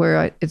 Like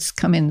it's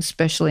come in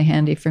especially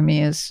handy for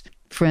me is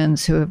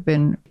friends who have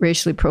been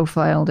racially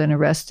profiled and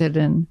arrested,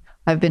 and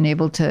I've been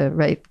able to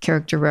write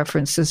character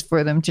references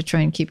for them to try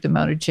and keep them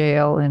out of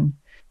jail, and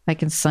I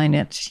can sign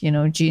it,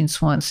 Jean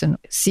Swanson,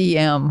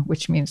 CM,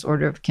 which means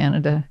Order of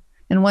Canada.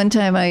 And one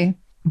time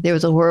there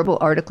was a horrible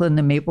article in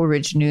the Maple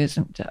Ridge News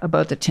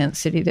about the tent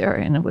city there,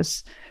 and it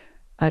was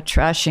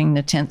trashing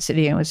the tent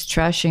city. It was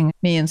trashing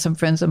me and some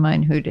friends of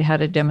mine who'd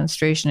had a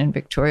demonstration in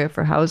Victoria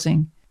for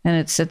housing, and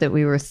it said that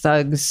we were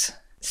thugs.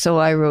 So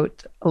I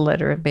wrote a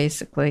letter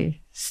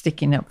basically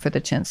sticking up for the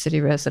tent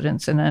city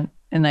residents, and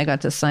I got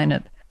to sign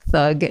it.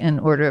 Thug and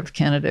Order of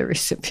Canada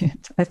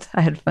recipient.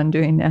 I had fun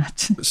doing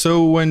that.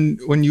 So when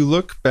you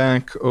look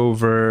back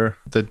over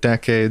the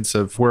decades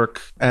of work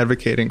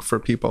advocating for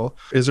people,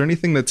 is there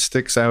anything that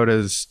sticks out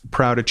as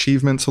proud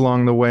achievements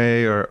along the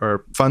way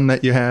or fun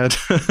that you had?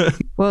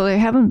 Well, there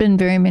haven't been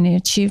very many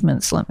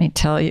achievements, let me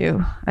tell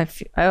you.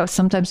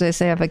 Sometimes I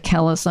say I have a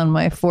callus on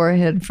my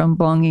forehead from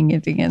banging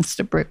it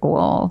against a brick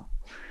wall.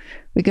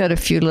 We got a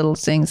few little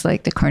things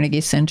like the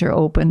Carnegie Center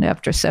opened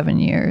after 7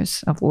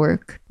 years of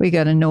work. We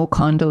got a no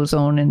condo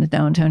zone in the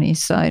downtown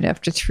east side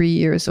after 3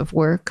 years of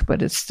work,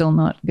 but it's still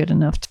not good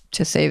enough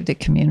to save the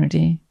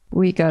community.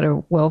 We got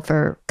a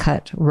welfare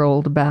cut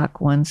rolled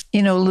back once.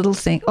 Little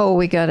thing. Oh,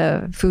 we got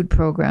a food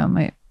program,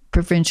 a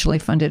provincially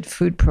funded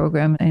food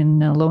program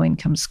in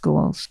low-income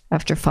schools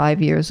after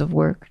 5 years of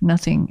work.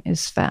 Nothing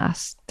is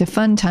fast. The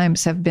fun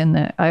times have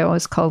been I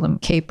always call them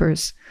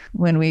capers.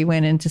 When we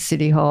went into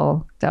City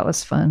Hall, that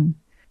was fun.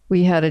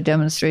 We had a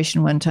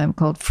demonstration one time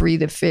called Free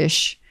the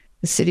Fish.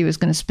 The city was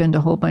going to spend a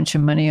whole bunch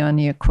of money on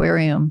the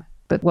aquarium,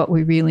 but what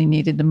we really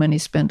needed the money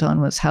spent on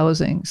was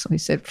housing. So we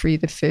said free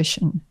the fish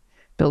and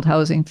build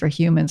housing for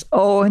humans.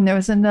 Oh, and there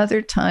was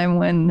another time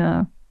when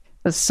it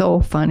was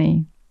so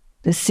funny.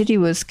 The city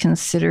was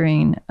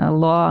considering a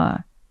law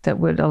that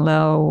would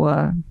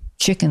allow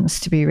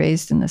chickens to be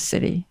raised in the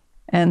city.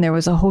 And there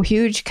was a whole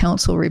huge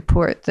council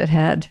report that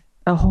had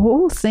a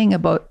whole thing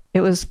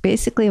it was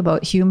basically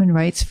about human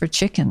rights for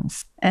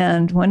chickens.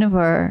 And one of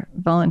our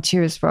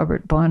volunteers,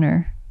 Robert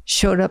Bonner,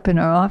 showed up in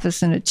our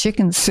office in a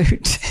chicken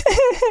suit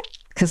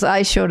because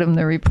I showed him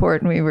the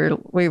report, and we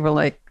were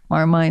like,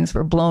 our minds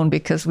were blown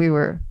because we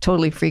were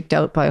totally freaked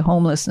out by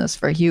homelessness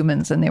for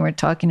humans. And they were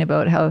talking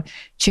about how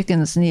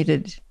chickens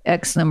needed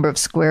X number of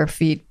square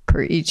feet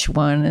per each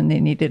one, and they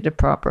needed a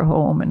proper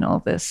home and all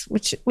this,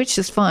 which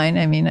is fine.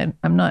 I mean,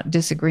 I'm not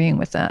disagreeing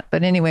with that.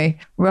 But anyway,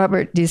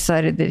 Robert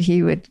decided that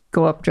he would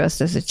go up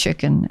dressed as a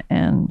chicken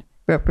and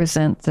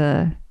represent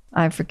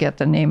I forget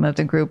the name of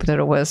the group, that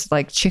it was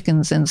like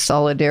Chickens in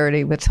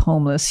Solidarity with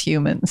Homeless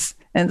Humans,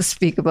 and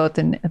speak about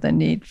the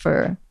need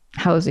for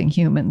housing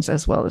humans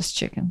as well as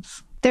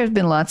chickens. There's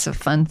been lots of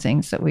fun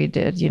things that we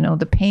did.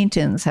 The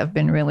paint-ins have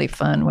been really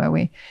fun, where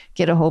we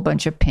get a whole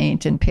bunch of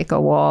paint and pick a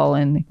wall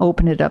and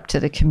open it up to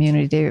the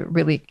community. They're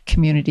really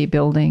community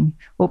building.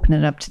 Open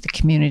it up to the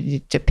community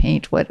to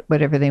paint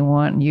whatever they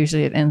want. And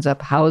usually it ends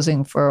up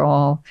housing for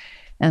all.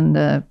 And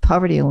the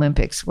Poverty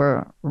Olympics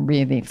were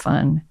really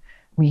fun.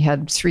 We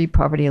had 3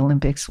 Poverty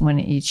Olympics, one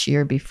each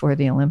year before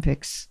the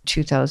Olympics,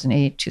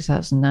 2008,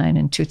 2009,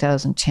 and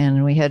 2010.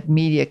 And we had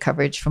media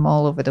coverage from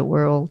all over the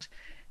world.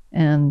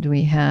 And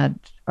we had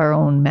our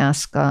own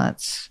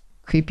mascots,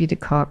 Creepy the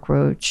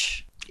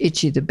Cockroach,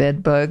 Itchy the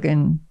Bedbug,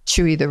 and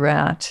Chewy the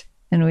Rat.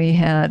 And we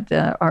had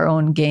our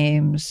own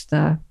games,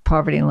 the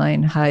Poverty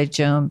Line High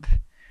Jump.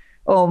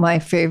 Oh, my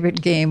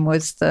favorite game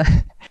was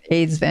the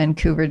AIDS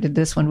Vancouver did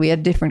this one. We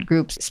had different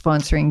groups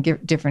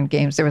sponsoring different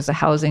games. There was a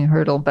housing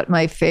hurdle, but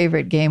my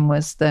favorite game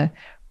was the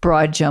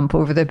broad jump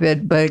over the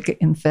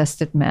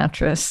bed-bug-infested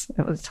mattress.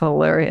 It was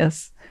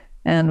hilarious.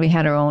 And we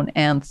had our own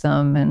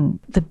anthem. And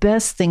the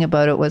best thing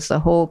about it was the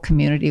whole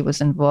community was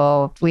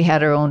involved. We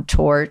had our own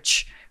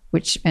torch,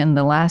 and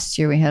the last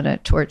year we had a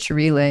torch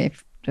relay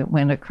that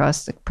went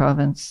across the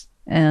province.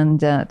 And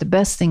the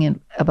best thing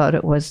about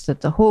it was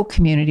that the whole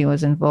community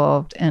was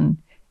involved. And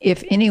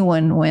if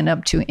anyone went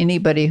up to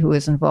anybody who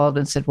was involved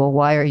and said, well,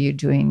 why are you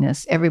doing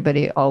this?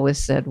 Everybody always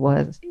said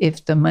was,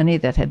 if the money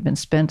that had been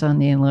spent on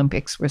the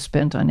Olympics were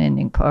spent on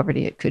ending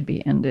poverty, it could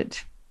be ended.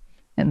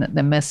 And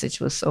the message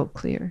was so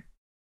clear.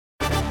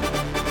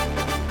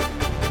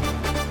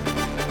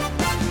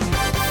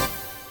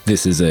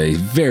 This is a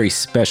very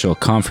special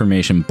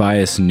Confirmation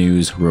Bias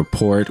News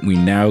report. We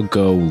now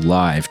go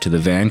live to the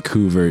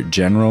Vancouver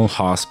General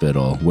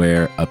Hospital,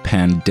 where a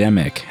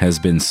pandemic has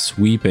been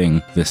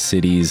sweeping the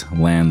city's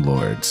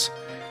landlords.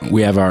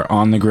 We have our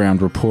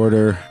on-the-ground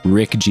reporter,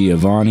 Rick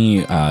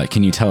Giovanni.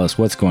 Can you tell us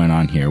what's going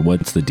on here?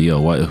 What's the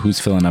deal?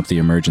 Who's filling up the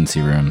emergency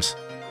rooms?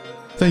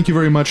 Thank you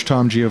very much,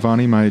 Tom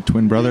Giovanni, my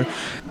twin brother.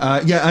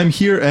 I'm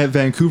here at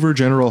Vancouver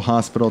General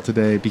Hospital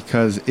today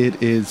because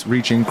it is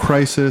reaching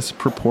crisis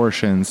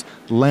proportions.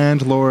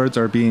 Landlords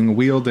are being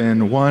wheeled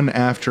in one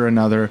after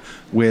another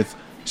with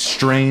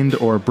strained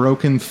or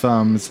broken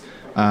thumbs.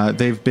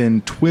 They've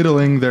been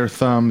twiddling their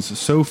thumbs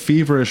so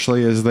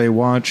feverishly as they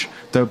watch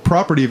the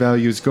property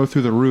values go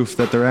through the roof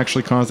that they're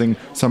actually causing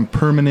some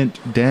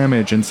permanent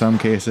damage in some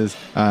cases.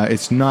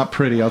 It's not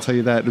pretty, I'll tell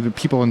you that. The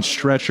people in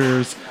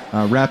stretchers,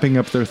 wrapping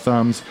up their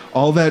thumbs,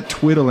 all that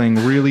twiddling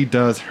really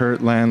does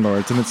hurt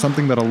landlords, and it's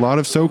something that a lot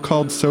of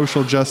so-called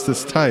social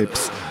justice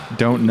types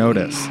don't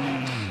notice.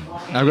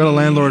 I've got a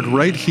landlord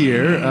right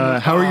here.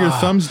 How are your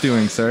thumbs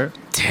doing, sir?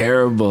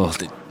 Terrible.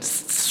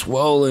 It's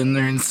swollen.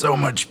 They're in so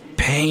much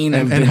pain.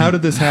 And how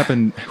did this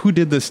happen? Who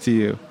did this to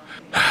you?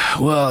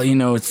 Well,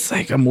 it's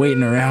like I'm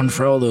waiting around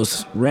for all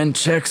those rent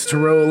checks to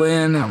roll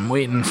in. I'm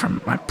waiting for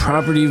my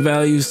property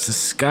values to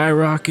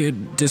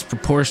skyrocket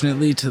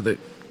disproportionately to the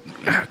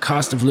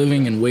cost of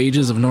living and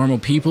wages of normal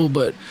people.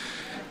 But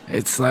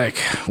it's like,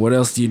 what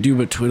else do you do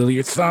but twiddle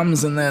your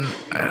thumbs? And then,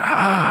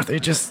 they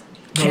just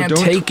can't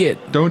take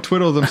it. Don't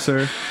twiddle them,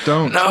 sir.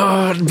 Don't.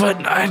 No, but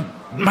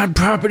my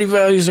property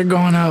values are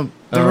going up.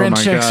 The rent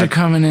checks are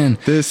coming in.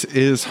 This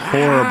is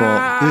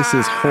horrible. This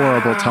is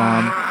horrible,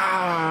 Tom.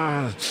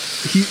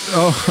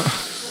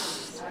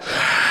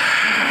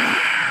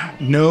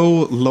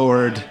 No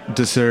Lord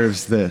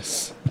deserves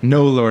this.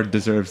 No Lord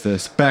deserves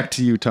this. Back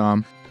to you,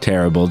 Tom.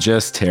 Terrible,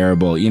 just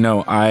terrible.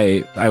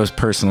 I was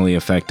personally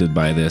affected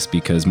by this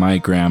because my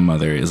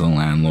grandmother is a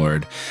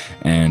landlord,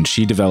 and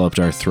she developed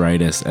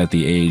arthritis at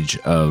the age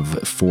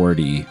of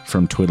 40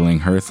 from twiddling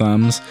her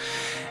thumbs.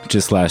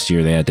 Just last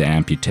year, they had to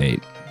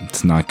amputate.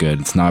 It's not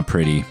good. It's not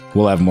pretty.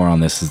 We'll have more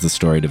on this as the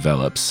story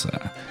develops.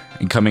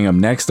 And coming up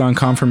next on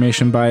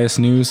Confirmation Bias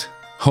News,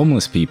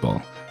 homeless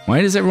people.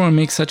 Why does everyone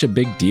make such a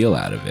big deal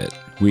out of it?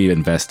 We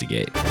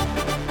investigate.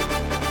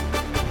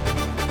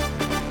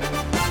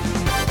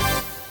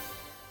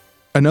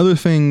 Another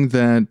thing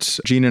that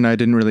Jean and I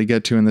didn't really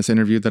get to in this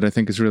interview that I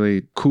think is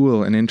really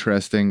cool and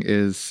interesting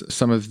is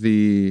some of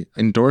the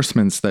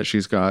endorsements that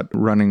she's got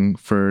running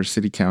for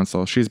city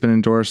council. She's been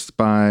endorsed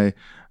by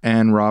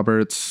Ann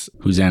Roberts.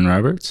 Who's Ann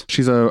Roberts?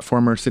 She's a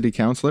former city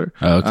councillor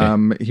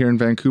here in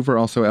Vancouver.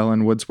 Also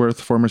Ellen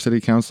Woodsworth, former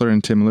city councillor,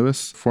 and Tim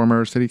Lewis,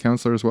 former city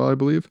councillor as well, I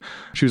believe.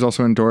 She was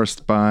also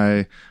endorsed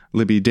by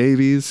Libby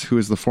Davies, who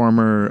is the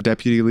former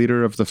deputy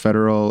leader of the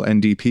federal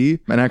NDP.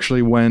 And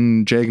actually,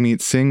 when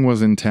Jagmeet Singh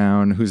was in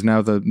town, who's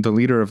now the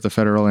leader of the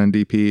federal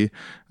NDP,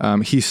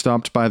 he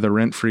stopped by the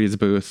Rent Freeze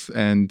booth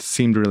and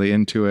seemed really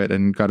into it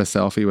and got a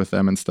selfie with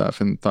them and stuff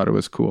and thought it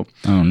was cool.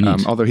 Oh,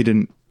 neat. Although he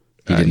didn't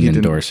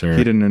endorse her.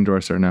 He didn't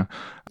endorse her, no.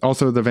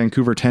 Also, the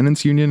Vancouver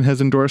Tenants Union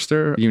has endorsed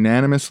her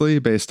unanimously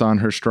based on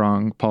her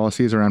strong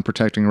policies around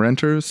protecting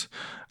renters.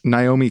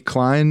 Naomi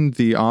Klein,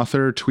 the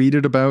author,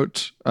 tweeted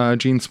about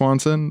Jean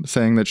Swanson,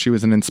 saying that she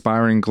was an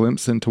inspiring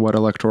glimpse into what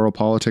electoral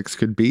politics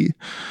could be.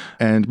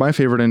 And my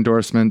favorite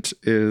endorsement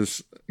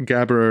is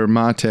Gabor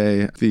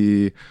Mate,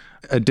 the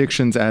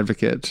addictions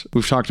advocate.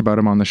 We've talked about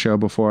him on the show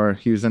before.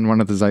 He was in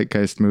one of the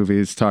Zeitgeist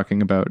movies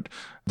talking about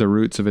the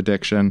roots of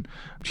addiction.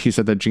 He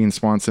said that Jean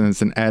Swanson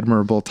is an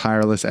admirable,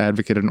 tireless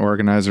advocate and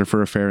organizer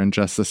for a fair and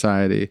just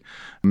society,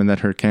 and that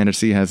her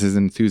candidacy has his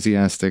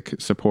enthusiastic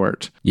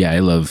support. Yeah, I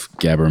love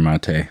Gabor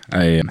Mate.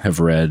 I have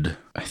read,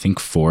 I think,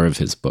 4 of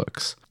his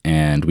books.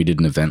 And we did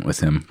an event with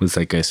him with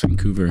Zeitgeist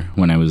Vancouver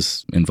when I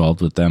was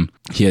involved with them.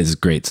 He has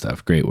great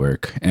stuff, great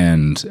work.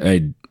 And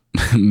I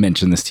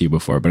mentioned this to you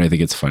before, but I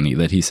think it's funny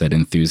that he said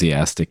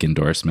enthusiastic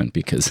endorsement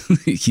because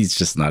he's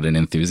just not an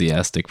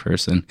enthusiastic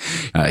person.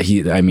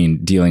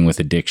 Dealing with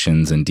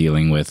addictions and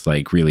dealing with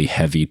like really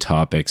heavy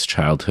topics,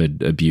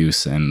 childhood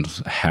abuse, and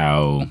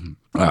how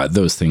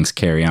those things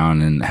carry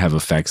on and have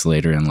effects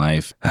later in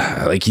life.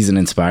 Like he's an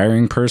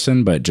inspiring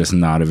person, but just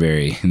not a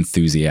very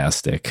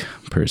enthusiastic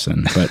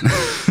person. But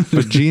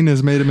Gene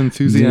has made him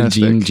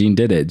enthusiastic. Gene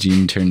did it.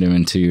 Gene turned him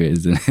into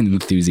an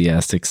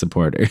enthusiastic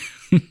supporter.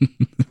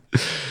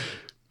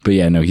 But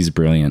yeah, no, he's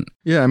brilliant.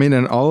 Yeah, I mean,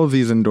 and all of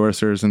these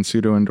endorsers and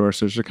pseudo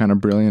endorsers are kind of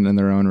brilliant in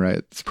their own right.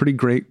 It's a pretty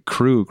great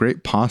crew,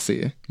 great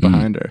posse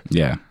behind her.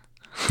 Yeah.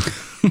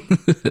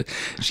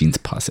 Gene's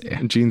posse.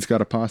 Gene's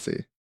got a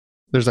posse.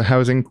 There's a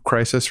housing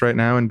crisis right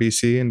now in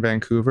BC, in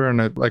Vancouver.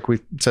 And like we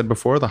said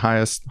before, the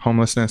highest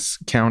homelessness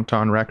count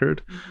on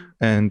record.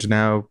 And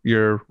now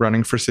you're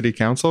running for city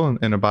council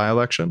in a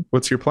by-election.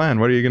 What's your plan?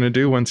 What are you going to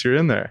do once you're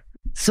in there?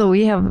 So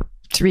we have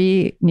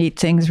 3 neat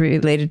things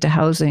related to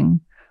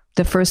housing.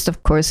 The first,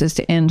 of course, is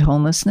to end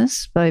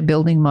homelessness by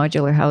building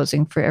modular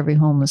housing for every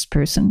homeless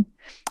person.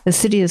 The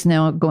city is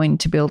now going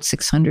to build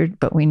 600,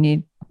 but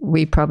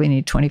we probably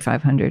need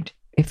 2,500.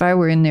 If I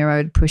were in there, I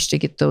would push to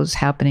get those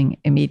happening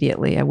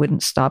immediately. I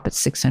wouldn't stop at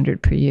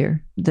 600 per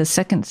year. The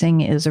second thing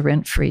is a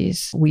rent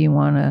freeze. We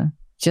want to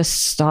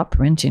just stop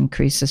rent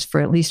increases for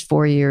at least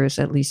 4 years,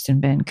 at least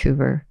in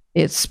Vancouver.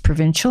 It's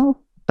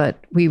provincial,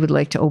 but we would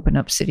like to open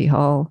up City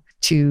Hall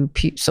to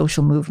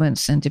social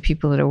movements and to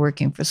people that are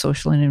working for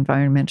social and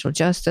environmental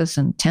justice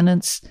and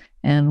tenants,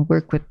 and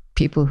work with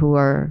people who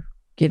are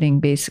getting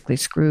basically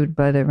screwed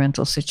by the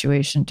rental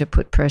situation to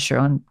put pressure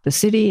on the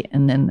city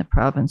and then the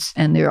province.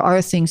 And there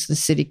are things the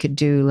city could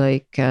do,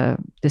 like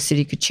the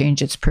city could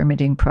change its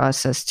permitting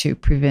process to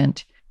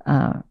prevent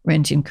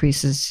rent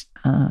increases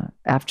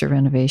after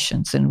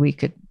renovations, and we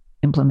could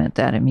implement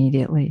that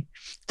immediately.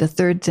 The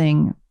third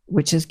thing,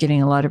 which is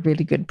getting a lot of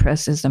really good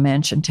press, is the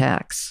mansion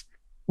tax.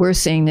 We're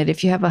saying that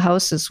if you have a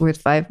house that's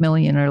worth $5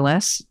 million or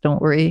less,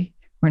 don't worry,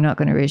 we're not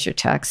going to raise your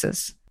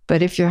taxes.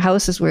 But if your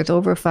house is worth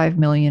over $5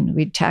 million,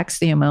 we'd tax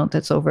the amount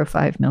that's over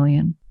 $5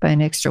 million by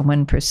an extra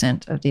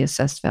 1% of the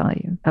assessed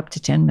value, up to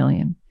 $10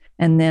 million.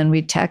 And then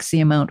we'd tax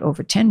the amount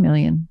over $10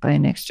 million by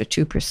an extra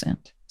 2%.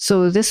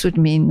 So this would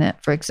mean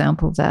that, for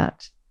example,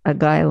 that a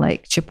guy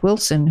like Chip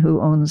Wilson,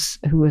 who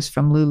is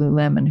from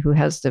Lululemon, who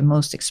has the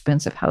most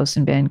expensive house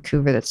in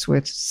Vancouver that's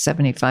worth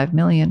 $75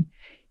 million,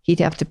 he'd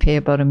have to pay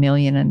about $1.5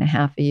 million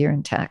a year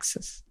in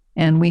taxes.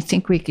 And we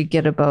think we could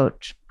get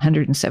about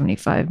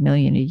 $175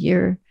 million a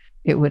year.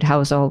 It would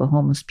house all the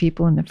homeless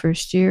people in the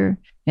first year.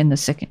 In the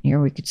second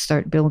year, we could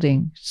start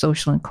building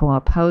social and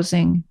co-op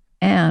housing,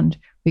 and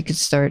we could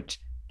start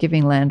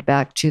giving land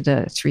back to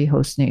the 3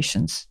 host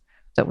nations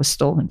that was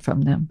stolen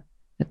from them,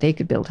 that they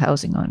could build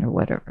housing on or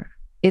whatever.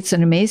 It's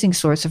an amazing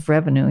source of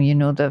revenue. You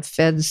know, the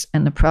feds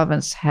and the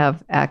province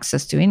have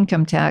access to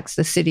income tax.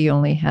 The city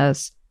only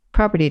has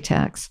property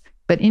tax.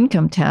 But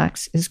income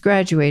tax is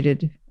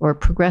graduated or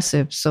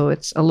progressive, so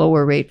it's a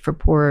lower rate for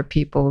poorer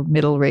people,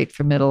 middle rate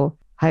for middle,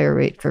 higher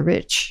rate for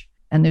rich.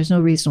 And there's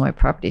no reason why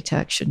property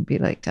tax shouldn't be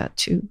like that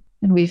too.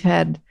 And we've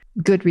had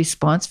good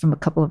response from a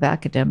couple of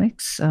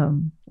academics,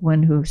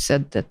 one who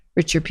said that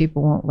richer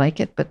people won't like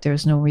it, but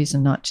there's no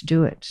reason not to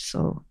do it.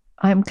 So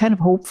I'm kind of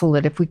hopeful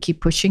that if we keep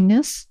pushing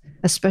this,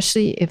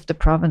 especially if the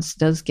province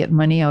does get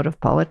money out of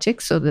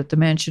politics so that the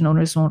mansion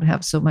owners won't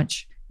have so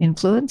much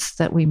influence,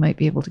 that we might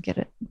be able to get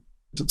it.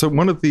 So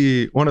one of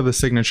the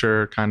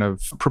signature kind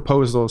of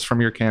proposals from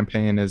your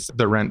campaign is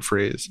the rent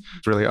freeze.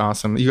 It's really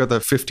awesome. You got the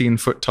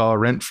 15-foot tall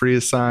rent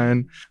freeze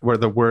sign where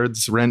the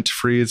words rent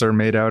freeze are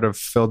made out of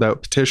filled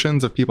out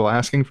petitions of people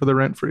asking for the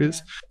rent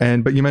freeze.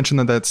 But you mentioned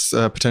that that's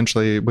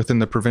potentially within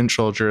the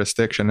provincial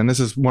jurisdiction. And this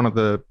is one of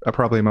the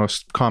probably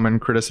most common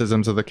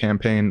criticisms of the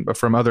campaign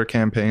from other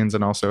campaigns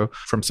and also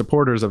from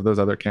supporters of those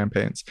other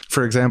campaigns.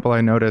 For example, I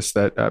noticed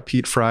that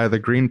Pete Fry, the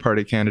Green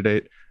Party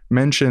candidate,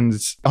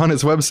 mentions on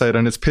his website,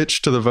 on his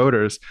pitch to the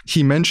voters,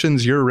 he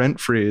mentions your rent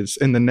freeze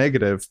in the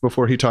negative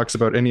before he talks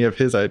about any of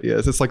his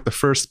ideas. It's like the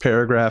first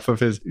paragraph of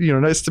his,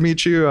 nice to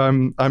meet you.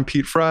 I'm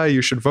Pete Fry.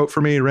 You should vote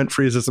for me. Rent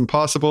freeze is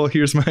impossible.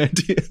 Here's my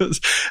ideas.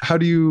 How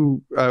do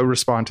you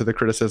respond to the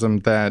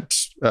criticism that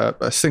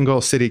a single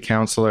city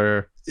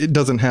councillor, it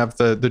doesn't have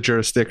the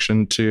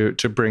jurisdiction to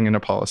bring in a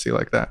policy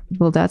like that?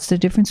 Well, that's the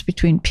difference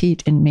between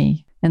Pete and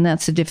me. And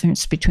that's the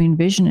difference between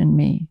Vision and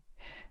me.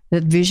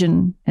 That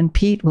Vision and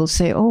Pete will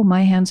say, oh,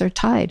 my hands are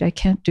tied. I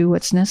can't do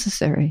what's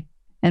necessary.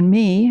 And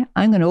me,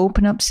 I'm going to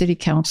open up city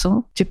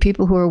council to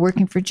people who are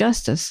working for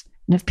justice.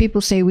 And if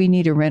people say we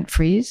need a rent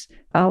freeze,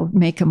 I'll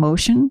make a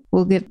motion.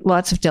 We'll get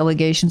lots of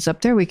delegations up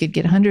there. We could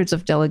get hundreds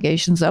of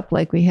delegations up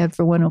like we had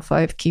for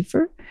 105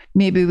 Kiefer.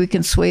 Maybe we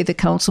can sway the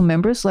council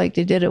members like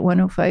they did at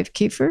 105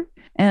 Kiefer.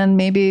 And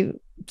maybe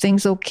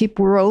things will keep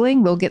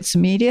rolling. We'll get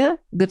some media,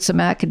 get some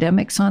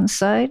academics on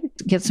side,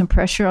 get some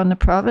pressure on the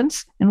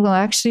province, and we'll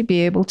actually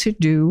be able to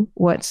do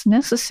what's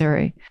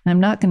necessary. I'm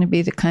not going to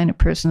be the kind of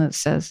person that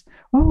says,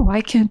 oh,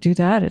 I can't do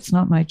that. It's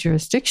not my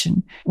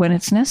jurisdiction when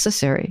it's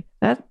necessary.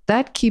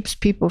 That keeps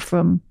people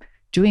from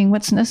doing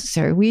what's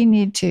necessary. We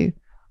need to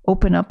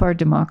open up our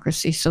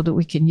democracy so that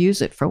we can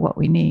use it for what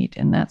we need.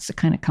 And that's the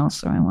kind of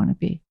counselor I want to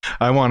be.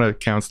 I want a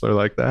counselor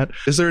like that.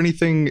 Is there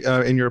anything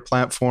in your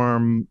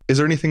platform, is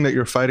there anything that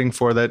you're fighting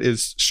for that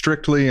is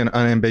strictly and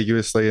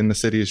unambiguously in the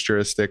city's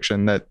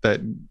jurisdiction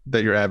that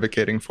you're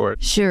advocating for?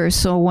 Sure.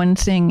 So one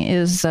thing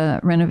is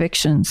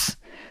renovictions.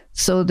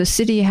 So the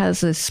city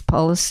has this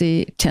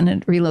policy,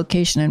 tenant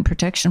relocation and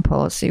protection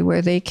policy,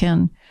 where they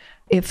can,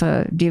 if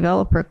a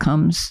developer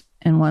comes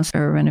and wants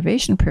a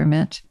renovation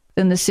permit,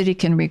 then the city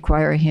can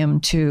require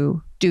him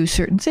to do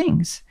certain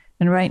things.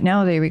 And right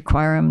now they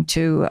require him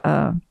to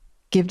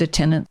give the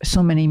tenant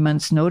so many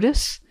months'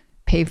 notice,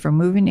 pay for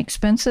moving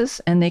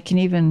expenses, and they can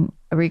even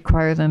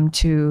require them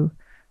to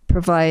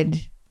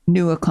provide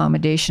new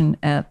accommodation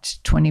at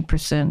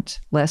 20%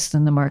 less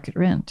than the market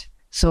rent.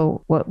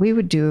 So what we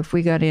would do if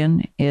we got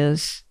in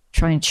is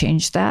try and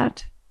change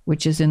that,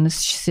 which is in the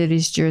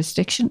city's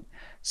jurisdiction,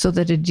 so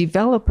that a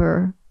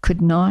developer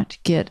could not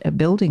get a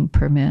building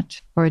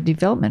permit or a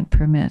development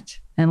permit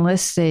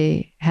unless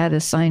they had a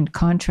signed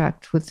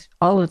contract with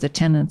all of the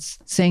tenants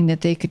saying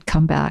that they could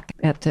come back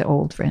at the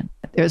old rent.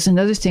 There's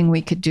another thing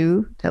we could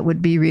do that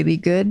would be really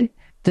good.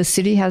 The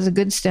city has a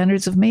good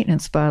standards of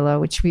maintenance bylaw,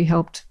 which we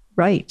helped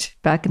write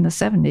back in the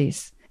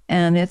 70s.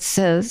 And it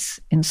says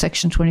in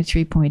section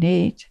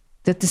 23.8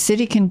 that the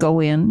city can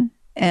go in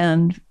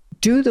and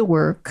do the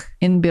work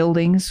in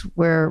buildings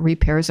where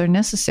repairs are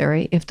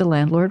necessary if the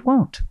landlord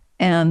won't,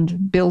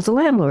 and bill the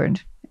landlord.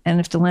 And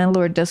if the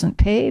landlord doesn't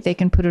pay, they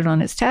can put it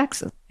on his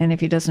taxes. And if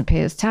he doesn't pay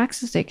his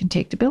taxes, they can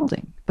take the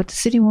building. But the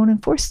city won't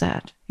enforce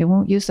that. It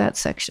won't use that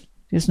section.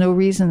 There's no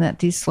reason that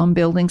these slum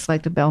buildings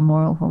like the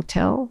Balmoral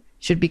Hotel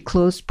should be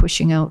closed,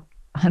 pushing out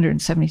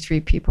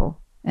 173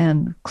 people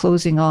and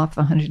closing off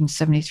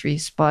 173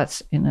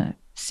 spots in a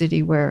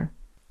city where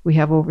we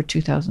have over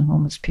 2,000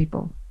 homeless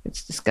people.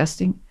 It's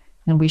disgusting.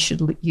 And we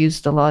should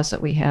use the laws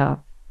that we have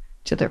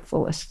to their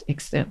fullest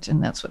extent.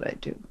 And that's what I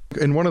do.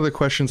 And one of the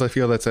questions I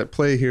feel that's at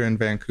play here in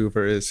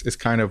Vancouver is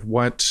kind of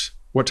what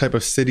type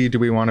of city do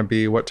we want to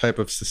be? What type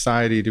of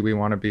society do we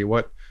want to be?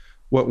 What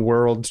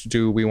world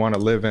do we want to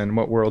live in?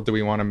 What world do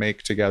we want to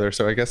make together?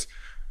 So I guess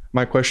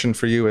my question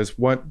for you is,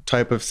 what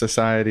type of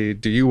society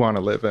do you want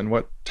to live in?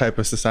 What type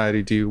of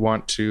society do you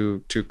want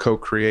to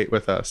co-create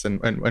with us?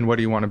 And what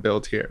do you want to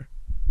build here?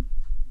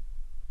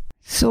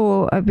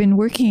 So I've been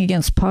working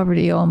against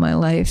poverty all my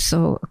life.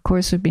 So of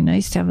course it would be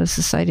nice to have a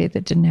society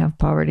that didn't have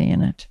poverty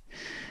in it.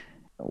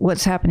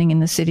 What's happening in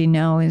the city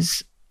now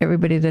is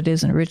everybody that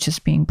isn't rich is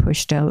being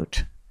pushed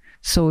out.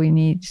 So we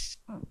need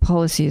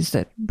policies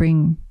that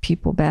bring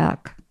people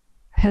back.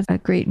 I had a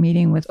great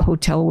meeting with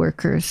hotel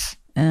workers,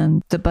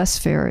 and the bus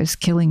fare is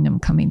killing them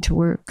coming to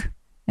work,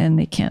 and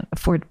they can't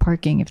afford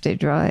parking if they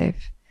drive.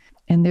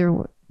 And they're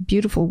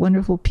beautiful,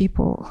 wonderful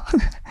people.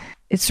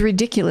 It's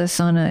ridiculous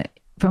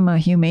from a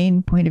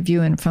humane point of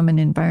view and from an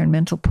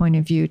environmental point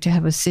of view to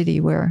have a city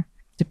where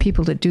the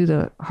people that do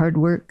the hard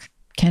work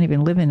can't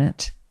even live in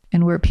it,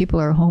 and where people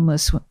are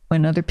homeless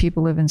when other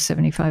people live in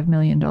 $75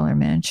 million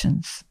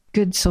mansions.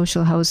 Good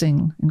social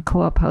housing and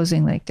co-op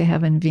housing like they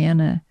have in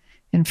Vienna,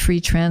 and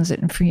free transit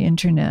and free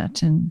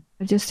internet. And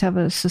just have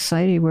a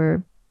society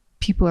where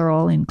people are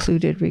all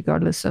included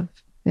regardless of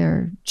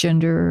their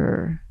gender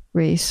or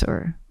race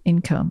or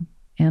income.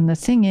 And the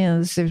thing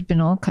is, there's been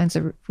all kinds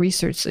of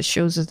research that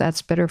shows that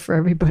that's better for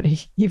everybody,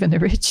 even the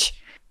rich.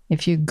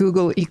 If you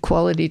Google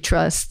equality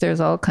trust, there's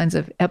all kinds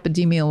of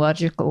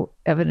epidemiological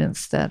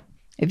evidence that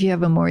if you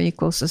have a more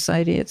equal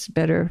society, it's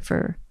better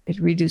it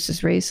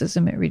reduces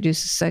racism, it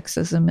reduces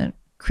sexism, it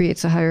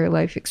creates a higher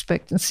life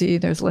expectancy,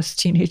 there's less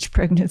teenage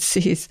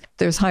pregnancies,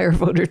 there's higher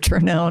voter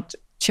turnout.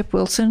 Chip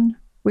Wilson,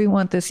 we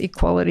want this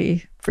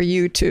equality for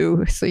you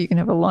too, so you can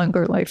have a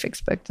longer life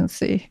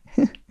expectancy.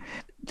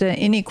 The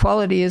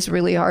inequality is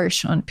really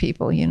harsh on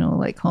people,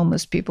 like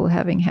homeless people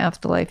having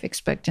half the life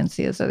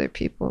expectancy as other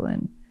people,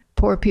 and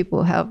poor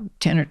people have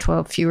 10 or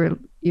 12 fewer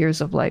years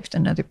of life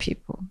than other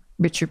people,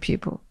 richer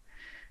people.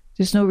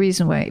 There's no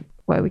reason why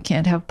we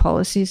can't have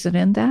policies that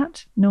end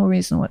that. No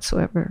reason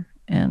whatsoever.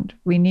 And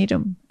we need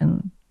them,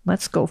 and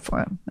let's go for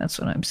them. That's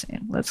what I'm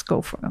saying. Let's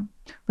go for them.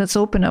 Let's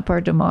open up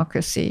our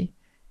democracy,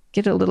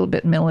 get a little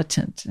bit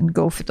militant, and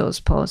go for those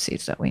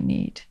policies that we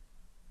need.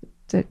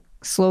 The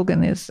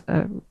slogan is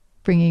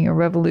bringing a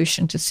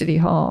revolution to City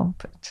Hall,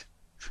 but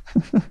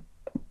it'd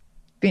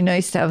be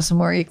nice to have some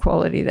more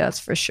equality, that's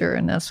for sure,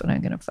 and that's what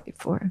I'm going to fight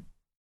for.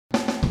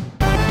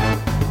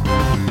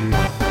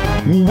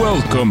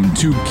 Welcome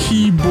to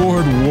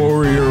Keyboard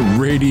Warrior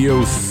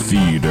Radio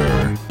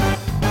Theater.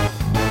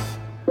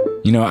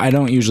 I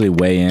don't usually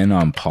weigh in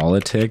on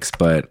politics,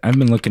 but I've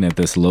been looking at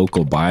this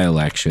local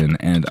by-election,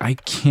 and I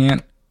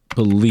can't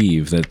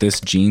believe that this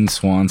Jean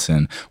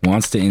Swanson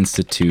wants to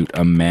institute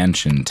a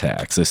mansion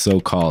tax, a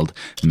so-called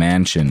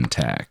mansion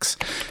tax.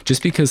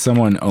 Just because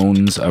someone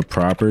owns a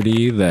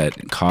property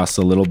that costs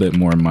a little bit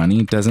more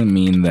money doesn't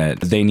mean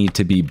that they need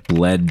to be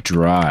bled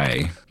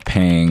dry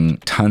paying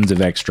tons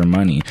of extra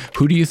money.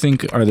 Who do you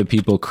think are the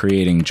people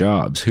creating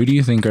jobs? Who do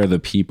you think are the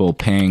people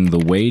paying the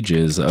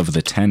wages of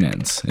the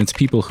tenants? It's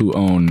people who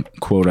own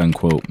quote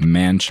unquote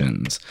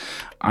mansions.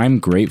 I'm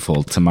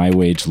grateful to my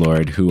wage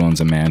lord who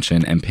owns a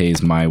mansion and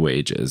pays my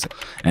wages,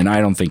 and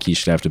I don't think he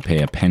should have to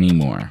pay a penny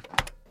more.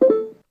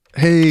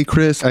 Hey,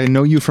 Chris, I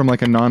know you from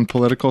like a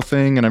non-political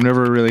thing, and I've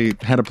never really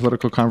had a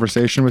political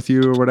conversation with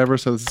you or whatever,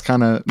 so this is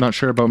kind of not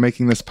sure about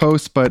making this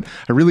post, but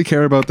I really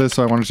care about this,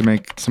 so I wanted to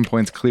make some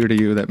points clear to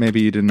you that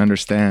maybe you didn't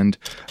understand.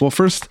 Well,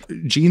 first,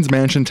 Gene's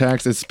mansion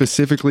tax is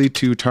specifically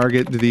to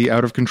target the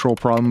out-of-control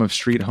problem of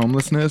street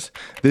homelessness.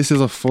 This is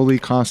a fully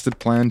costed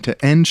plan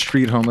to end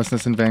street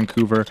homelessness in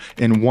Vancouver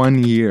in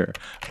 1 year.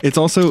 It's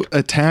also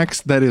a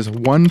tax that is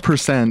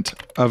 1%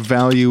 of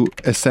value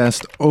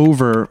assessed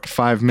over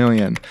 $5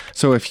 million.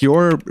 So if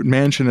your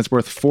mansion is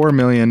worth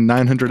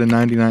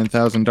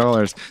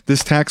 $4,999,000,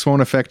 this tax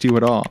won't affect you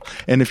at all.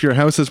 And if your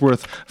house is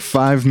worth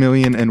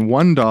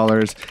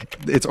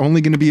 $5,001, it's only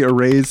going to be a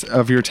raise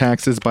of your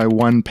taxes by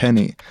 1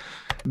 penny.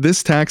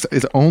 This tax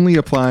only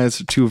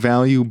applies to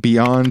value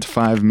beyond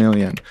 5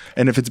 million.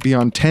 And if it's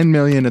beyond 10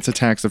 million, it's a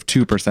tax of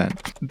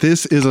 2%.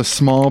 This is a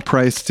small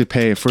price to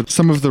pay for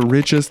some of the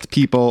richest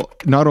people,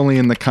 not only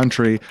in the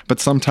country,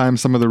 but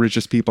sometimes some of the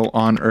richest people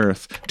on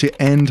earth,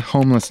 to end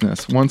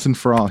homelessness once and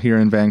for all here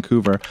in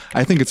Vancouver.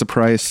 I think it's a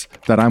price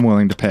that I'm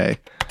willing to pay.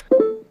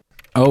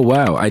 Oh,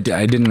 wow. I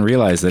didn't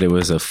realize that it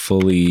was a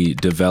fully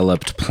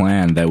developed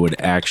plan that would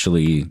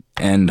actually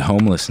end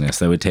homelessness,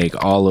 that would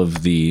take all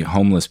of the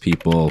homeless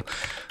people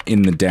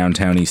in the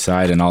downtown east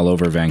side and all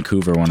over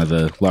Vancouver, one of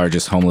the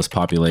largest homeless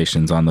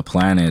populations on the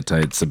planet.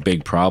 It's a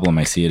big problem.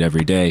 I see it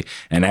every day,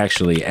 and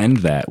actually end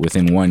that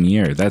within 1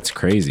 year. That's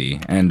crazy.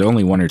 And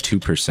only 1 or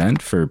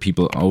 2% for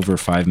people over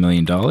 $5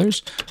 million.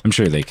 I'm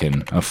sure they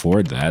can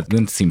afford that.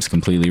 That seems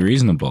completely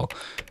reasonable.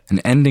 And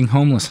ending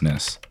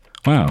homelessness.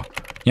 Wow.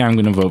 Yeah, I'm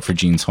going to vote for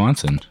Gene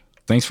Swanson.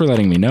 Thanks for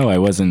letting me know. I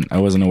wasn't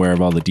aware of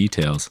all the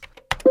details.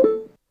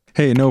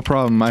 Hey, no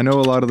problem. I know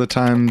a lot of the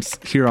times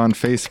here on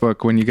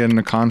Facebook, when you get in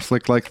a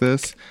conflict like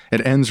this,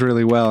 it ends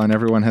really well and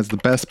everyone has the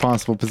best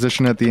possible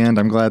position at the end.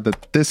 I'm glad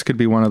that this could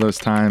be one of those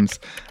times.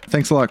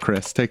 Thanks a lot,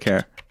 Chris. Take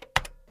care.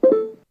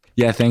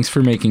 Yeah, thanks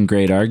for making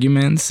great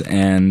arguments,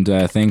 and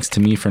thanks to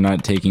me for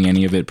not taking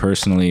any of it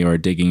personally or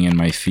digging in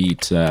my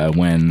feet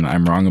when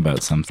I'm wrong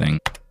about something.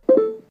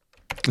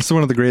 This is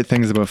one of the great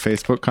things about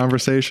Facebook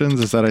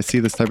conversations is that I see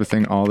this type of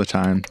thing all the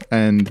time.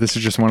 And this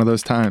is just one of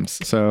those times.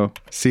 So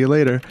see you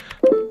later.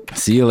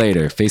 See you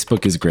later.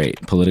 Facebook is great.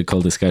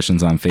 Political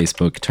discussions on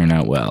Facebook turn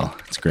out well.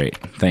 It's great.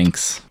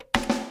 Thanks.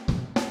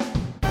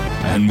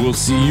 And we'll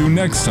see you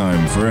next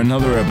time for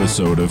another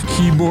episode of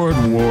Keyboard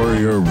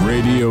Warrior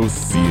Radio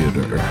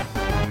Theater.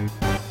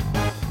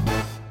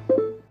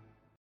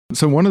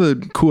 So one of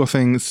the cool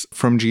things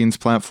from Gene's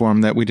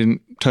platform that we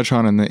didn't touch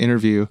on in the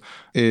interview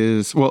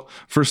is, well,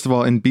 first of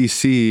all, in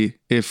BC,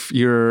 if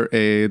you're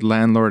a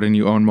landlord and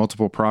you own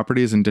multiple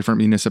properties in different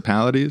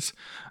municipalities,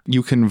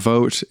 you can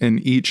vote in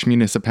each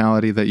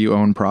municipality that you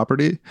own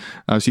property.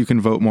 So you can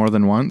vote more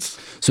than once.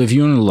 So if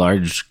you own a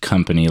large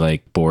company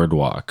like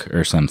Boardwalk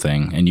or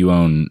something, and you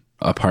own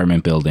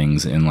apartment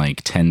buildings in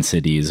like 10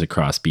 cities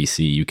across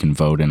BC, you can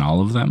vote in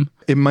all of them?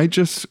 It might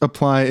just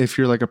apply if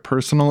you're like a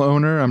personal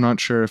owner. I'm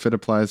not sure if it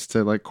applies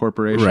to like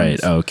corporations. Right.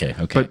 Oh, okay.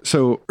 But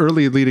so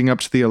early leading up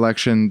to the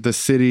election, the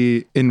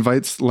city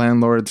invites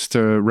landlords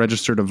to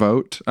register to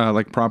vote,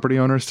 like property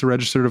owners to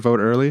register to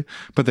vote early,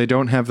 but they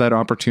don't have that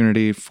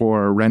opportunity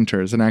for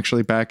renters. And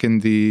actually back in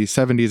the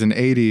 70s and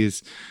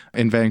 80s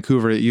in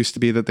Vancouver, it used to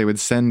be that they would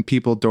send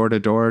people door to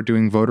door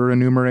doing voter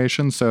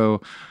enumeration.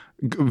 So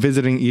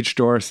visiting each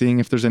door, seeing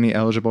if there's any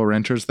eligible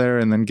renters there,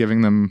 and then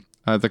giving them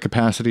the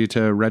capacity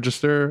to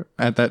register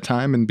at that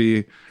time and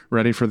be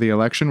ready for the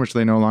election, which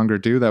they no longer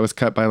do. That was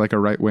cut by like a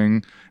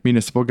right-wing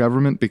municipal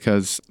government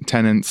because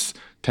tenants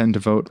tend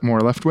to vote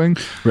more left-wing.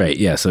 Right,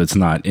 yeah, so it's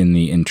not in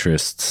the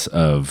interests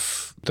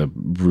of the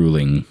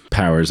ruling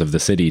powers of the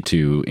city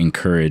to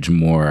encourage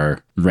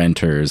more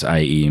renters,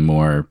 i.e.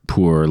 more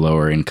poor,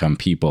 lower income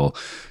people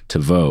to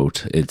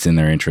vote. It's in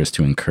their interest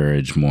to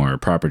encourage more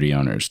property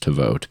owners to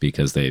vote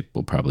because they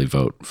will probably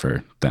vote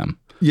for them.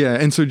 Yeah,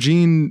 and so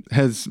Gene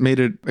has made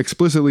it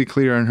explicitly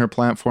clear on her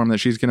platform that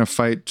she's going to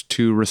fight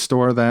to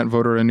restore that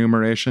voter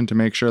enumeration to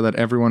make sure that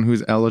everyone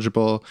who's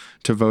eligible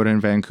to vote in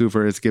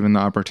Vancouver is given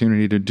the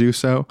opportunity to do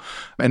so.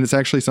 And it's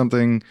actually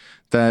something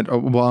that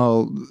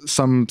while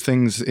some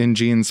things in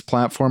Gene's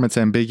platform, it's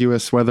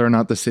ambiguous whether or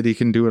not the city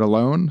can do it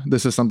alone.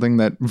 This is something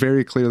that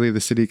very clearly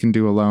the city can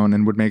do alone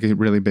and would make a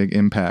really big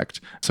impact.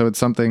 So it's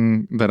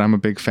something that I'm a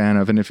big fan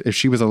of. And if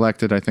she was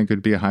elected, I think it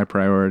would be a high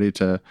priority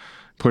to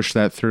push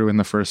that through in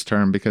the first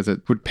term because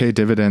it would pay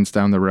dividends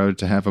down the road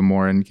to have a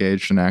more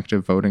engaged and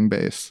active voting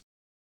base.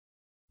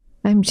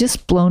 I'm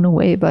just blown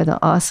away by the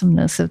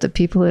awesomeness of the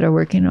people that are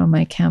working on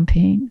my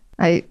campaign.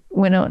 I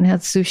went out and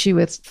had sushi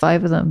with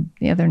 5 of them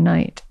the other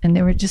night, and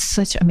they were just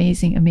such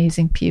amazing,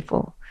 amazing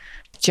people.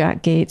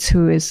 Jack Gates,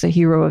 who is the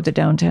hero of the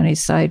Downtown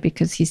East Side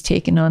because he's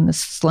taken on the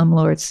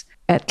slumlords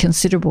at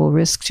considerable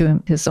risk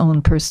to his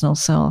own personal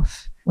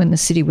self. when the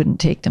city wouldn't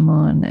take them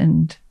on.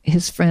 And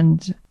his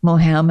friend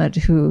Mohammed,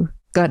 who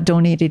got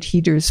donated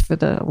heaters for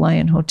the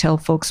Lion Hotel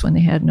folks when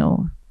they had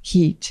no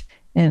heat.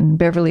 And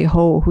Beverly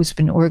Ho, who's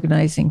been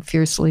organizing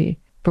fiercely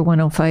for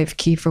 105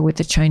 Kiefer with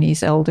the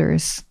Chinese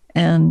elders.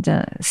 And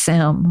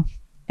Sam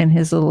and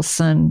his little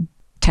son,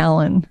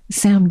 Talon.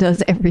 Sam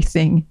does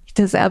everything. He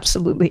does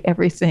absolutely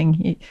everything.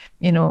 He,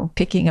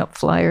 picking up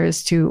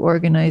flyers to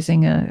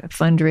organizing a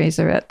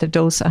fundraiser at the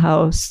Dosa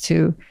House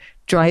to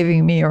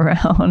driving me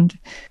around.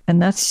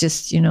 And that's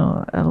just,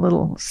 a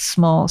little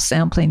small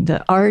sampling.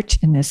 The art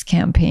in this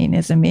campaign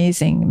is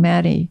amazing.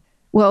 Maddie,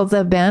 well,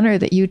 the banner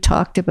that you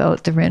talked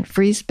about, the rent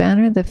freeze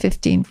banner, the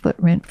 15-foot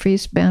rent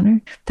freeze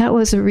banner, that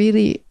was a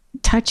really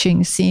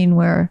touching scene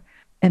where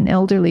an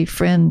elderly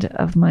friend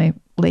of my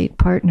late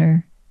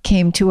partner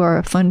came to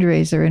our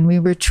fundraiser, and we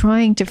were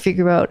trying to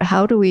figure out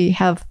how do we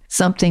have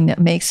something that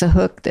makes a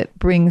hook that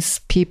brings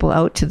people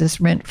out to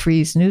this rent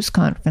freeze news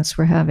conference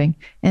we're having.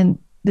 And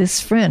this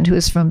friend, who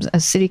is from a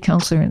city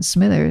councilor in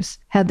Smithers,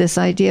 had this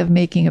idea of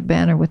making a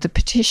banner with the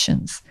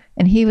petitions.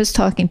 And he was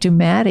talking to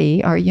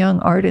Maddie, our young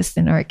artist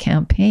in our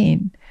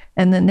campaign.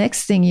 And the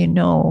next thing you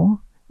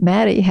know,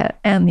 Maddie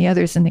and the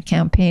others in the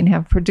campaign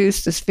have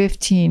produced this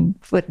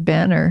 15-foot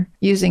banner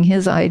using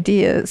his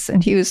ideas.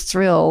 And he was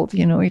thrilled.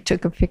 He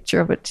took a picture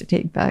of it to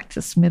take back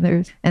to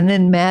Smithers. And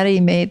then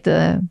Maddie made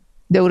the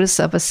notice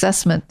of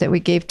assessment that we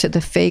gave to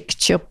the fake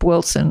Chip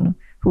Wilson,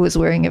 who was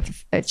wearing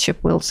a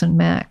Chip Wilson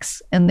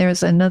Max. And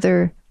there's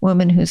another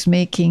woman who's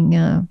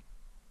making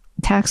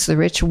Tax the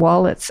Rich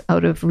wallets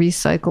out of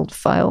recycled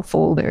file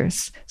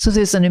folders. So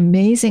there's an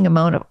amazing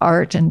amount of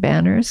art and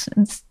banners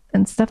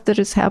and stuff that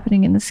is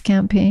happening in this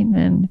campaign.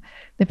 And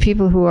the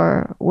people who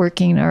are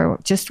working are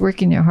just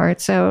working their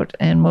hearts out,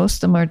 and most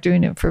of them are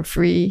doing it for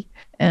free.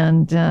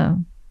 And,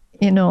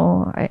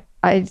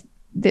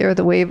 they're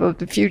the wave of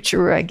the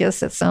future. I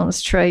guess that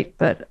sounds trite,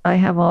 but I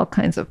have all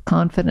kinds of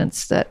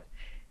confidence that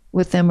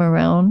with them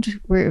around,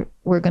 we're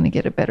going to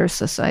get a better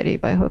society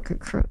by hook or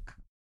crook.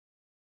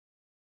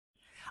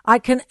 I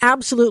can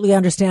absolutely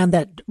understand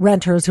that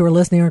renters who are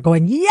listening are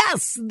going,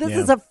 yes, this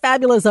is a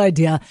fabulous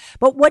idea.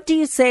 But what do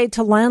you say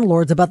to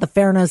landlords about the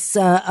fairness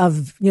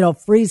of,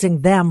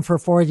 freezing them for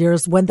 4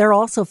 years when they're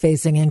also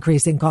facing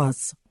increasing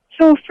costs?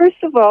 So first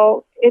of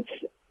all, it's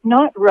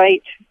not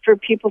right for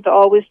people to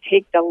always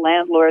take the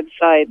landlord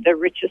side, the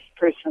richest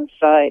person's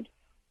side.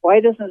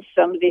 Why doesn't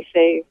somebody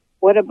say,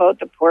 what about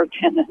the poor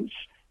tenants?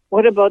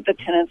 What about the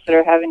tenants that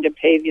are having to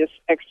pay this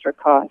extra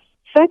cost?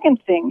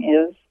 Second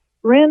thing is,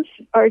 rents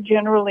are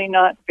generally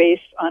not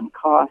based on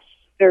costs.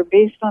 They're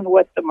based on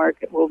what the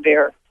market will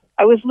bear.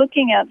 I was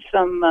looking at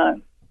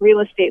some real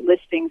estate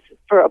listings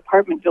for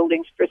apartment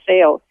buildings for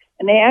sale,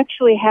 and they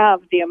actually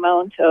have the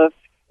amount of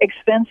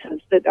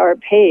expenses that are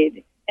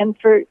paid. And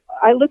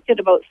I looked at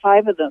about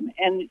 5 of them,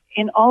 and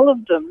in all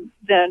of them,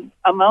 the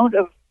amount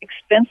of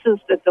expenses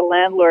that the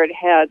landlord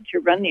had to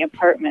run the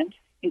apartment,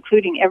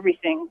 including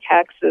everything,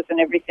 taxes and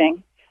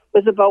everything,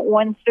 was about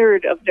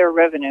 1/3 of their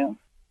revenue.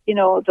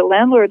 The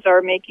landlords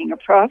are making a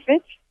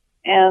profit,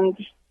 and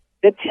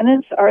the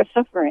tenants are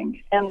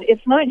suffering. And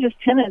it's not just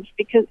tenants,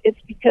 because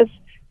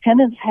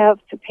tenants have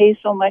to pay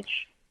so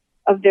much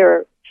of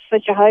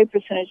such a high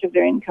percentage of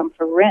their income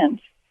for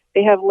rent.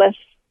 They have less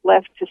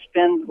left to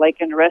spend, like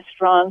in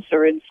restaurants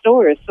or in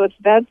stores. So it's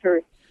bad for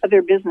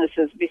other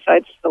businesses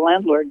besides the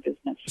landlord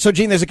business. So,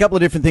 Jean, there's a couple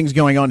of different things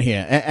going on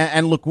here.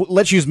 And look,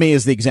 let's use me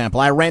as the example.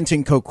 I rent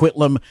in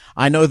Coquitlam.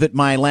 I know that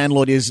my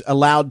landlord is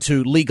allowed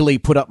to legally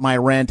put up my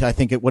rent. I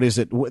think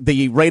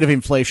the rate of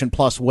inflation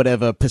plus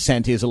whatever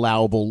percent is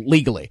allowable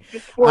legally.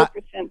 It's 4%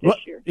 this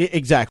year.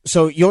 Exactly.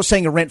 So you're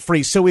saying a rent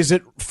freeze. So is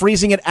it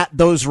freezing it at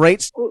those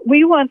rates?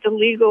 We want the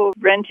legal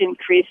rent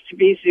increase to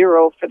be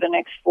 0 for the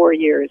next 4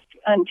 years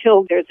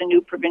until there's a new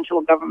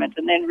provincial government,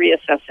 and then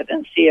reassess it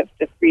and see if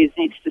the freeze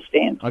needs to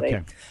stay in place.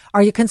 Okay.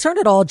 Are you concerned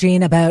at all,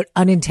 Jean, about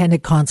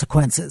unintended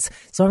consequences?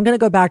 So I'm going to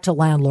go back to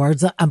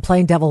landlords. I'm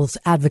playing devil's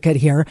advocate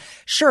here.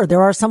 Sure,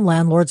 there are some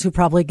landlords who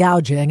probably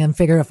gouging and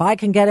figure if I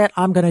can get it,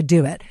 I'm going to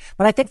do it.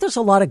 But I think there's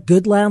a lot of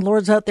good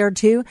landlords out there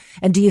too.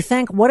 And do you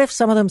think, what if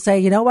some of them say,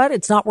 you know what,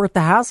 it's not worth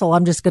the hassle.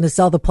 I'm just going to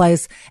sell the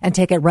place and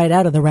take it right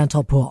out of the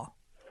rental pool?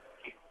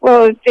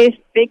 Well, if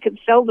they could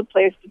sell the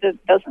place, but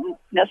that doesn't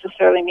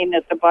necessarily mean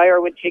that the buyer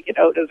would take it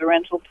out of the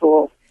rental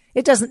pool.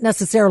 It doesn't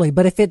necessarily,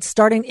 but if it's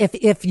starting,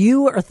 if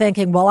you are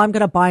thinking, well, I'm going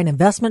to buy an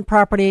investment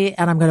property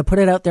and I'm going to put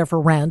it out there for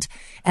rent,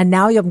 and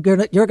now you're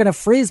going to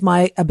freeze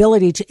my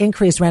ability to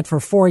increase rent for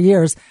 4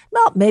 years.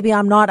 Well, maybe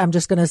I'm not. I'm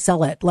just going to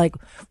sell it. Like,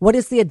 what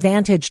is the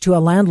advantage to a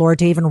landlord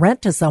to even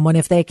rent to someone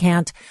if they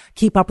can't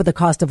keep up with the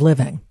cost of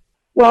living?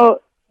 Well,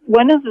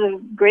 one of the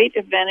great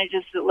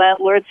advantages that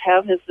landlords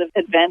have is the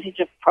advantage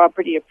of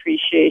property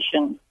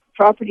appreciation.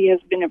 Property has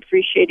been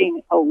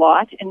appreciating a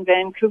lot in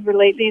Vancouver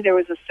lately. There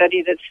was a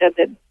study that said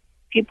that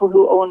people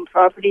who own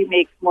property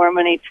make more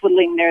money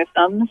twiddling their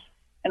thumbs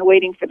and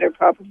waiting for their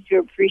property to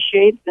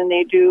appreciate than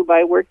they do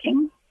by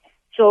working.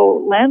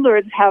 So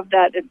landlords have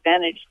that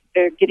advantage.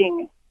 They're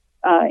getting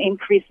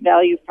increased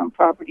value from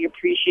property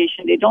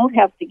appreciation. They don't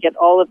have to get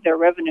all of their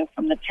revenue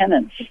from the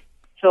tenants.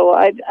 So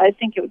I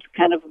think it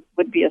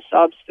would be a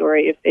sob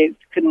story if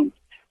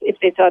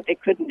they thought they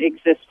couldn't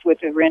exist with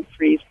a rent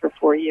freeze for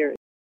 4 years.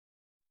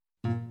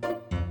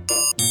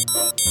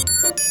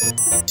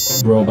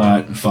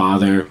 Robot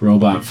father.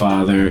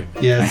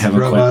 Yes, I have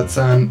robot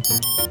son.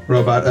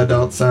 Robot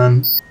adult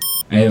son.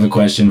 I have a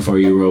question for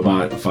you,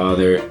 robot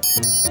father.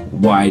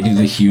 Why do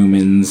the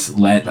humans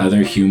let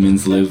other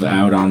humans live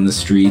out on the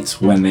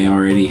streets when they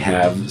already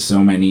have so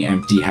many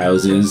empty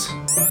houses?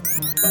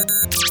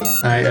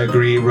 I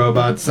agree,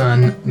 robot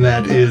son.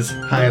 That is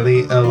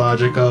highly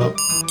illogical.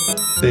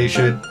 They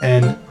should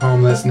end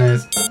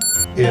homelessness.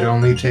 It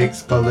only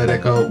takes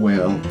political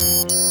will.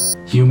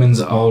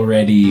 Humans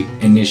already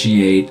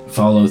initiate,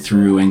 follow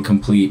through, and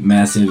complete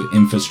massive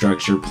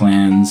infrastructure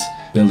plans,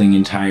 building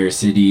entire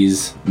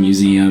cities,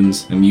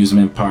 museums,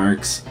 amusement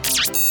parks.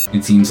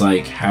 It seems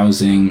like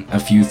housing a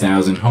few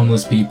thousand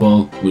homeless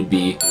people would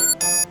be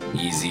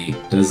easy.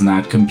 Does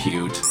not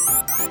compute.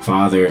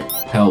 Father,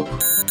 help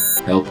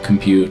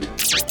compute.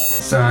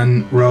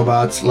 Son,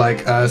 robots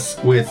like us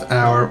with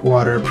our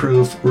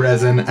waterproof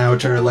resin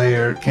outer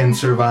layer can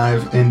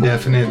survive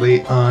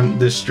indefinitely on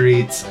the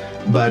streets,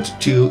 but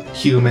to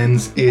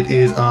humans it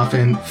is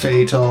often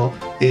fatal.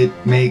 It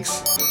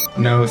makes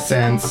no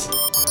sense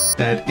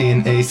that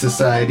in a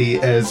society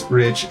as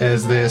rich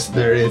as this,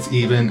 there is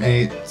even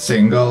a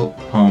single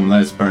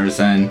homeless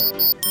person.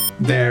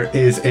 There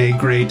is a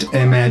great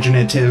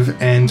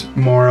imaginative and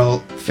moral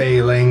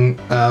failing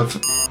of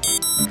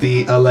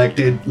the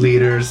elected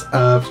leaders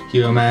of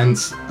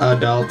humans.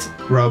 Adult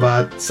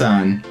robot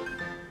son.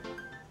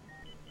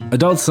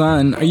 Adult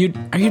son, are you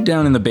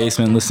down in the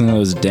basement listening to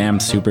those damn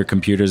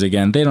supercomputers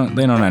again? They don't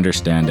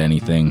understand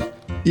anything.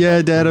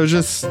 Yeah, Dad,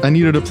 I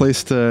needed a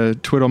place to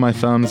twiddle my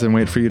thumbs and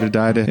wait for you to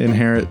die to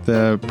inherit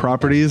the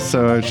properties,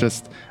 so it's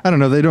just, I don't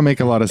know, they don't make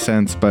a lot of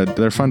sense, but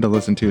they're fun to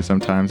listen to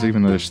sometimes,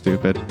 even though they're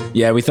stupid.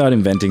 Yeah, we thought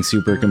inventing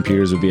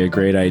supercomputers would be a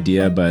great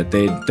idea, but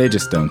they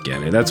just don't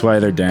get it. That's why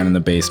they're down in the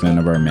basement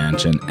of our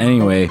mansion.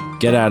 Anyway,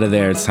 get out of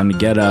there. It's time to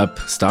get up,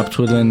 stop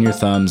twiddling your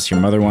thumbs. Your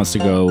mother wants to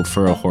go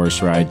for a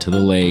horse ride to the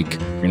lake.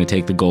 We're going to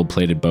take the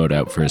gold-plated boat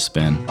out for a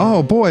spin.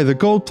 Oh boy, the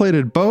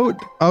gold-plated boat?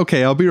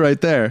 Okay, I'll be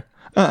right there.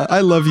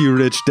 I love you,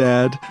 rich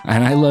dad.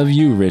 And I love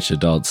you, rich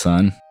adult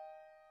son.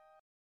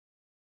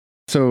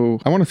 So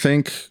I want to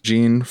thank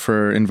Jean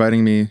for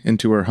inviting me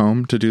into her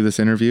home to do this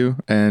interview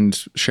and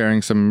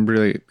sharing some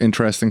really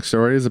interesting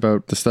stories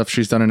about the stuff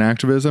she's done in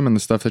activism and the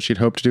stuff that she'd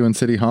hoped to do in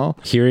City Hall.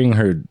 Hearing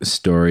her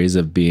stories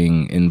of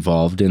being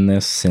involved in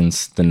this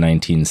since the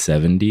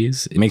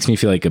 1970s, it makes me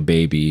feel like a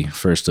baby,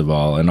 first of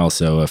all, and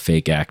also a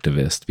fake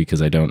activist because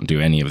I don't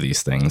do any of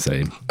these things.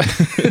 I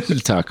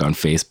talk on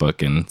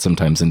Facebook and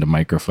sometimes into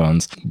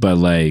microphones. But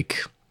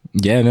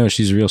yeah, no,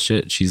 she's real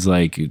shit. She's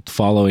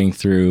following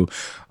through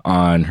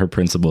on her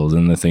principles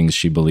and the things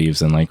she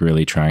believes in,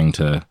 really trying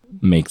to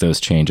make those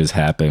changes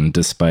happen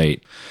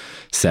despite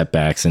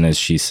setbacks. And as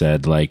she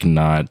said,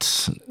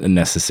 not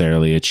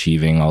necessarily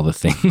achieving all the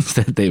things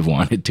that they've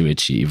wanted to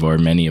achieve, or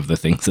many of the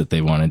things that they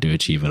wanted to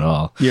achieve at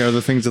all. Yeah,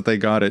 the things that they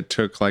got, it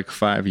took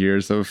 5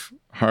 years of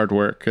hard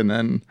work. And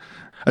then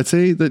I'd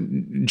say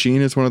that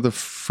Jean is one of the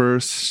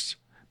first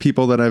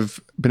people that I've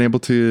been able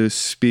to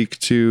speak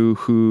to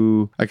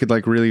who I could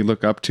really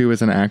look up to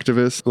as an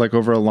activist,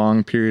 over a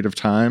long period of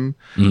time,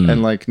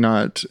 and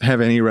not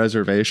have any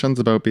reservations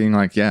about being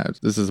yeah,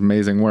 this is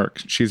amazing work.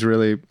 She's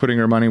really putting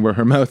her money where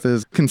her mouth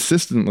is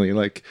consistently.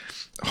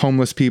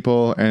 Homeless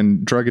people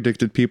and drug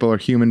addicted people are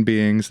human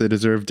beings. They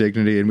deserve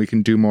dignity, and we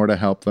can do more to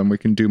help them. We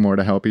can do more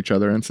to help each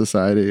other in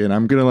society. And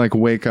I'm going to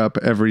wake up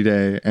every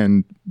day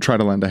and try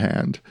to lend a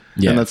hand.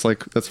 Yeah. And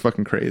that's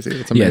fucking crazy.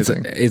 It's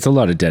amazing. Yeah, it's a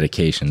lot of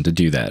dedication to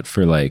do that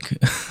for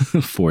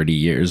 40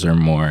 years or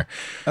more.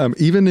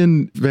 Even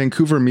in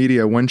Vancouver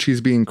media, when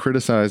she's being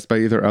criticized by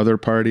either other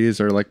parties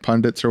or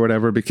pundits or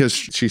whatever, because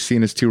she's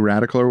seen as too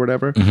radical or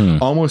whatever,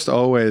 almost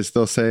always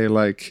they'll say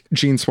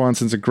Jean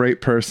Swanson's a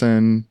great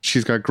person.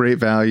 She's got great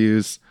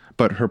values,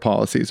 but her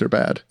policies are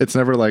bad. It's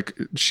never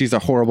she's a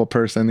horrible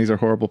person, these are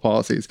horrible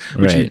policies,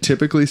 which you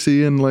typically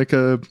see in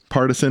a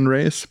partisan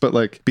race.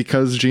 But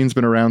because Jean's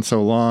been around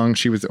so long,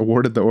 she was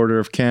awarded the Order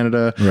of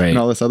Canada and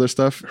all this other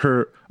stuff.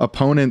 Her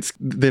opponents,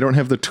 they don't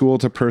have the tool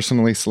to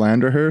personally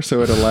slander her,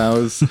 so it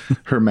allows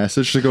her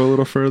message to go a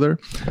little further.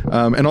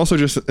 And also,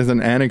 just as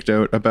an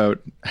anecdote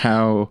about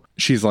how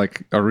she's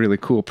a really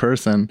cool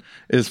person,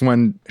 is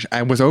when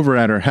I was over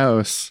at her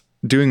house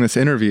doing this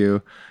interview,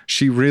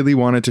 she really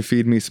wanted to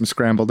feed me some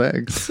scrambled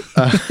eggs.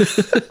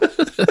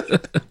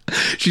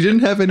 She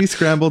didn't have any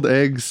scrambled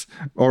eggs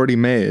already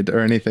made or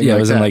anything. Yeah, it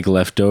wasn't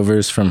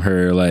leftovers from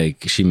her,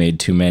 she made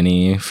too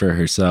many for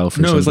herself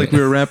or no, something. It was we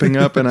were wrapping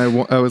up and I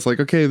was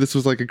okay, this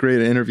was a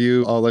great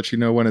interview. I'll let you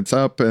know when it's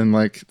up and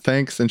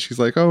thanks. And she's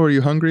oh, are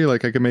you hungry? I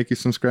could make you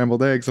some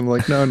scrambled eggs. I'm no,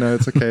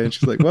 it's okay. And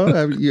she's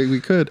well, yeah, we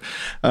could.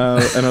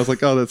 And I was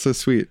oh, that's so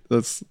sweet.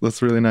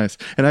 That's really nice.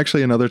 And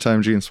actually another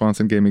time Jean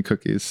Swanson gave me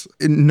cookies.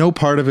 No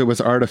part of it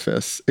was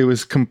artifice. It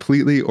was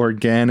completely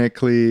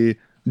organically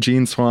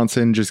Jean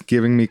Swanson just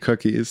giving me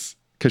cookies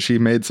because she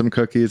made some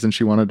cookies and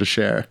she wanted to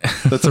share.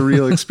 That's a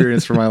real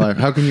experience for my life.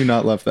 How can you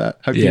not love that?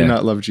 How can you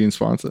not love Jean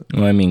Swanson?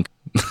 Well, I mean,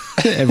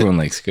 everyone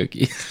likes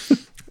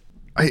cookies.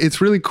 It's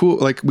really cool.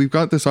 Like, we've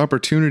got this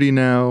opportunity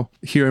now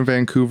here in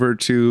Vancouver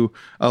to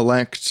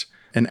elect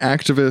an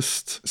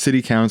activist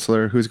city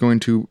councillor who's going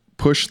to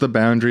push the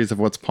boundaries of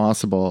what's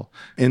possible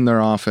in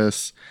their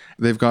office.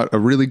 They've got a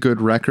really good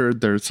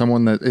record. They're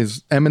someone that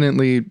is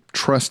eminently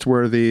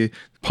trustworthy,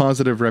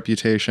 positive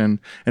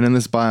reputation. And in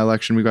this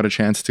by-election, we got a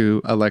chance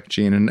to elect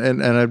Jean.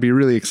 And I'd be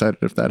really excited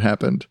if that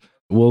happened.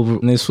 Well,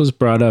 this was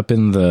brought up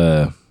in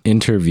the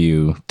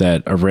interview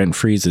that a rent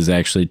freeze is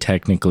actually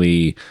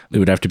technically, it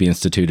would have to be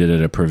instituted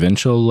at a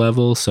provincial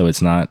level. So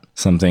it's not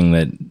something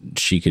that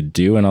she could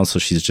do. And also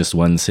she's just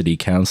one city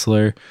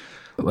councillor.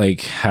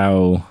 Like,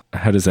 how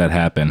does that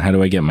happen? How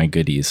do I get my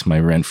goodies, my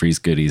rent freeze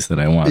goodies that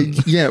I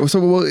want? Yeah. So,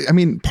 well, I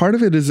mean, part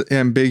of it is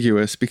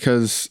ambiguous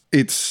because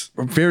it's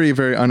very,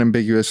 very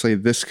unambiguously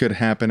this could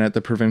happen at the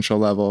provincial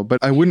level. But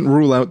I wouldn't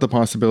rule out the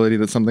possibility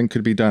that something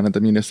could be done at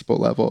the municipal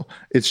level.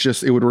 It's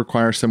just, it would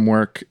require some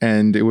work,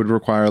 and it would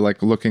require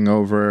like looking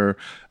over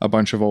a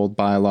bunch of old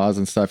bylaws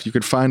and stuff. You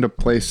could find a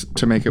place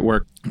to make it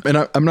work. And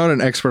I'm not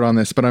an expert on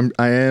this, but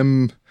I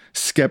am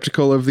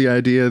skeptical of the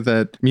idea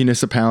that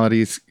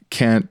municipalities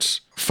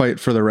can't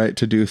fight for the right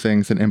to do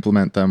things and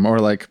implement them, or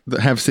like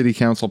have city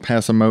council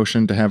pass a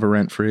motion to have a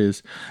rent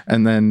freeze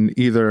and then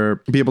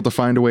either be able to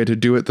find a way to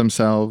do it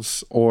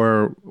themselves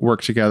or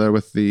work together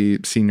with the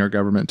senior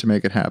government to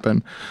make it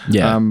happen.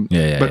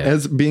 But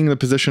as being the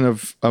position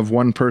of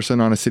one person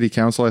on a city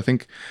council, I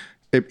think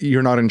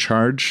you're not in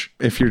charge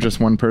if you're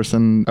just one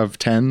person of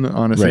 10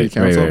 on a city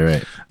council.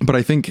 Right. But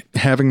I think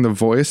having the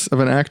voice of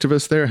an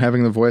activist there,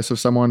 having the voice of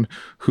someone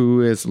who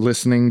is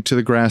listening to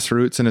the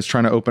grassroots and is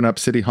trying to open up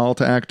City Hall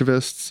to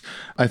activists,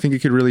 I think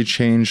it could really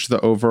change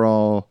the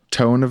overall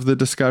tone of the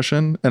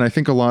discussion. And I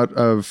think a lot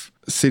of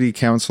city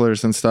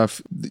councilors and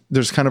stuff,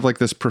 there's kind of like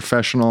this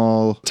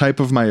professional type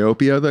of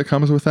myopia that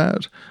comes with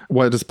that.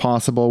 What is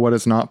possible, what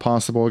is not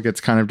possible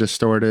gets kind of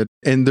distorted.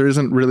 And there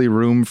isn't really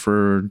room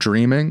for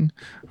dreaming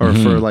or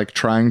for like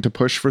trying to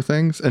push for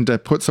things. And to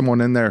put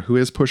someone in there who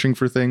is pushing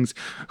for things,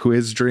 who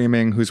is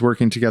dreaming, who's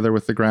working together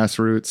with the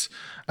grassroots,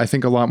 I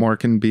think a lot more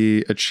can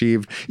be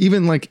achieved.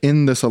 Even like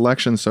in this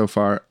election so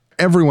far,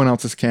 everyone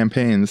else's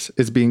campaigns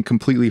is being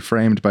completely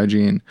framed by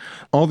Jean.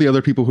 All the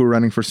other people who are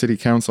running for city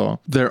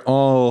council, they're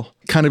all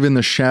kind of in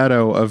the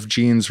shadow of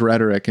Jean's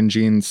rhetoric and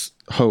Jean's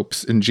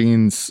hopes and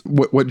Jean's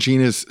what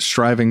Jean is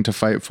striving to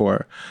fight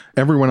for.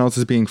 Everyone else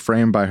is being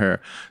framed by her.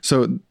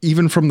 So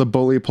even from the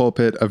bully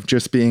pulpit of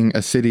just being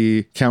a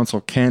city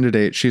council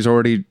candidate, she's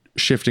already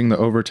shifting the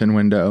Overton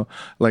window.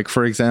 Like,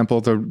 for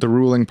example, the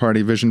ruling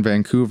party, Vision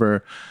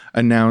Vancouver,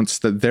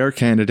 announced that their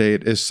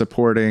candidate is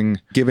supporting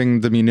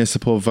giving the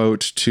municipal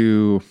vote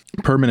to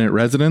permanent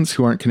residents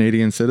who aren't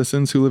Canadian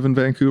citizens who live in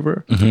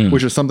Vancouver,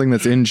 which is something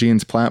that's in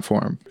Jean's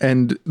platform.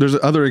 And there's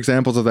other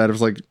examples of that. Of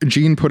like,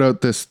 Jean put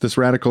out this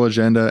radical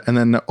agenda, and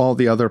then all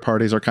the other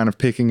parties are kind of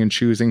picking and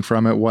choosing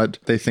from it what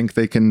they think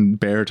they can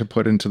bear to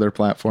put into their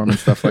platform and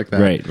stuff like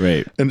that.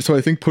 Right. And so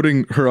I think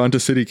putting her onto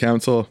city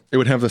council, it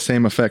would have the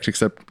same effect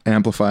except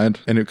amplified,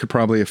 and it could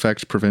probably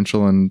affect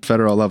provincial and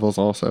federal levels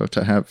also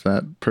to have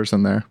that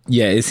person there.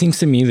 Yeah, it seems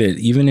to me that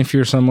even if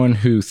you're someone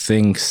who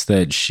thinks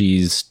that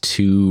she's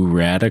too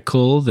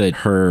radical, that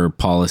her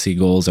policy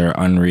goals are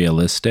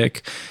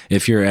unrealistic,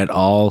 if you're at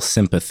all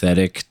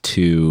sympathetic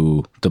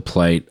to the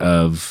plight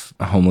of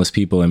homeless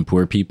people and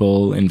poor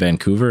people in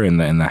Vancouver and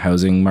the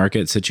housing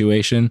market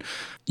situation,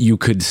 you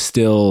could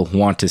still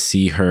want to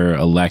see her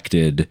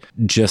elected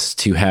just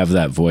to have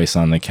that voice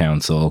on the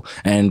council.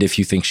 And if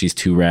you think she's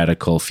too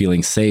radical,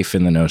 feeling safe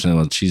in the notion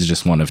that she's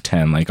just one of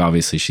 10, like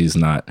obviously she's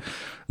not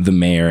the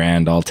mayor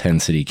and all 10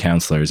 city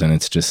councilors, and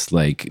it's just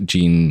like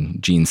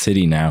Jean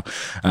City now.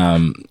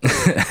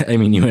 I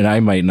mean, you and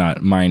I might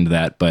not mind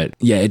that, but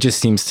yeah, it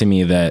just seems to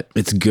me that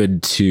it's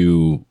good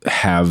to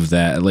have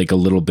that, like a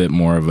little bit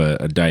more of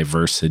a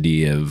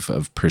diversity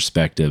of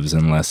perspectives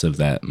and less of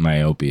that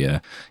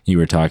myopia you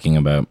were talking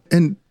about.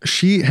 And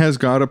she has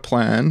got a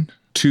plan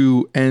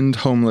to end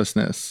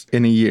homelessness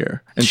in a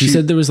year. And she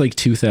said there was like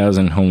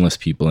 2,000 homeless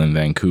people in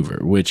Vancouver,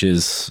 which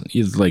is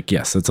like,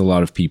 yes, that's a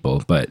lot of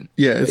people, but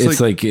yeah,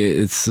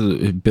 it's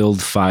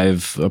build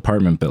 5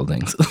 apartment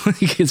buildings.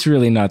 Like, it's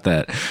really not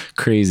that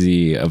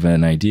crazy of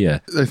an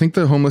idea. I think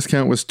the homeless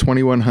count was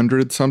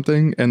 2,100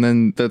 something. And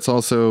then that's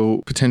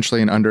also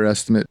potentially an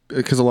underestimate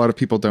because a lot of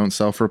people don't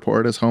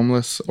self-report as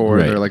homeless, or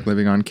they're like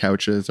living on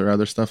couches or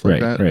other stuff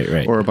like that.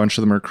 Right. Or a bunch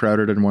of them are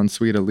crowded in one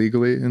suite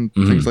illegally and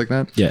things like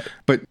that. Yeah.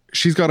 But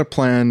she's got a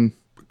plan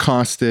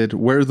costed,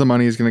 where the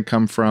money is going to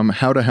come from,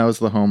 how to house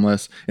the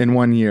homeless in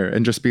 1 year,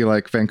 and just be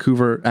like,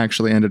 Vancouver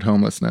actually ended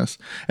homelessness.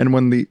 And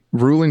when the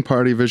ruling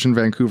party, Vision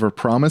Vancouver,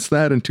 promised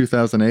that in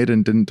 2008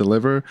 and didn't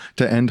deliver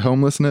to end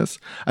homelessness,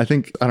 I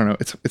don't know,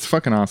 it's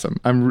fucking awesome.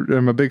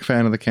 I'm a big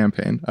fan of the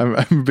campaign. I'm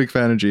a big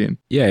fan of Jean.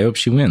 Yeah, I hope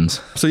she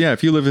wins. So yeah,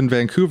 if you live in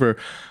Vancouver,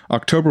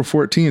 October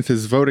 14th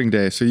is voting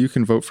day, so you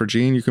can vote for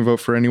Jean. You can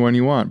vote for anyone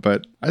you want,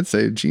 but I'd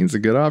say Jean's a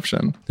good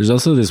option. There's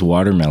also this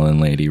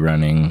watermelon lady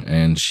running,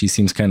 and she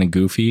seems kind of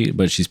goofy,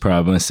 but she's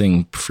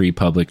promising free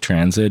public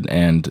transit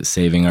and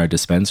saving our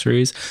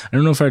dispensaries. I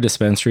don't know if our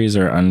dispensaries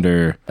are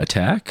under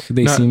attack.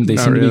 They seem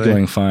to be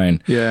going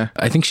fine. Yeah.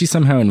 I think she's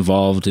somehow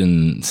involved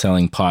in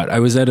selling pot. I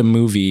was at a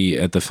movie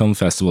at the film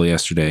festival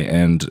yesterday,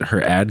 and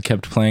her ad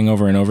kept playing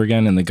over and over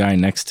again, and the guy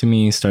next to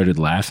me started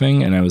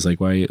laughing, and I was like,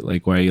 why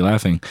are you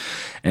laughing?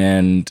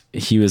 And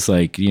he was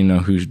like, you know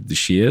who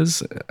she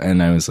is?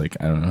 And I was like,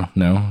 I don't know.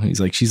 No.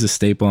 He's like, she's a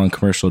staple on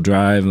Commercial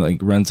Drive, like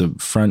runs a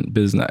front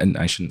business. And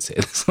I shouldn't say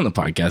this on the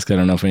podcast, 'cause I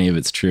don't know if any of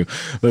it's true,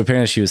 but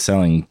apparently she was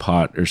selling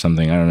pot or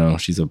something. I don't know.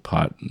 She's a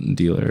pot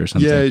dealer or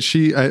something. Yeah,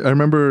 I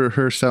remember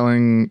her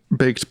selling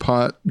baked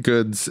pot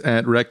goods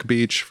at Wreck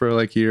Beach for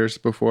like years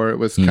before it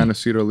was kind of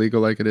pseudo legal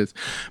like it is.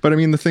 But I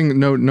mean, the thing,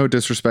 no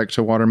disrespect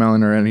to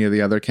Watermelon or any of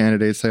the other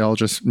candidates, they all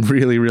just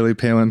really, really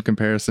pale in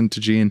comparison to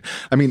Jean.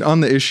 I mean, on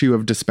the issue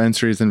of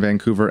dispensaries in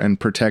Vancouver and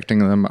protecting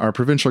them, our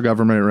provincial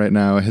government right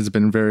now has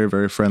been very,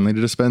 very friendly to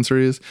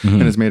dispensaries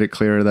and has made it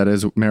clear that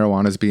as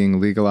marijuana is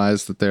being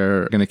legalized, that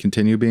they're going to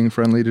continue being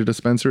friendly to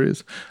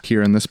dispensaries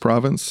here in this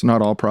province.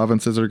 Not all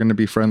provinces are going to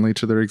be friendly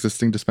to their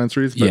existing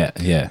dispensaries, but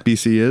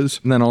BC is.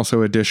 And then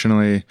also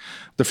additionally,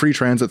 the free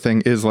transit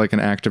thing is like an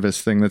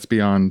activist thing that's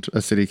beyond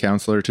a city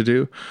councillor to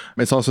do.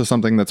 It's also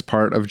something that's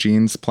part of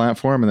Jean's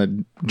platform, and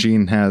that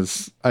Jean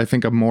has, I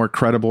think, a more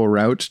credible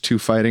route to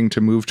fighting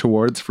to move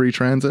towards free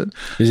transit.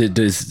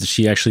 Does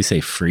she actually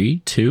say free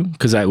too?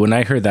 Because when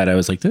I heard that, I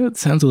was like, that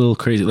sounds a little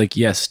crazy. Like,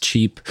 yes,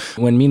 cheap.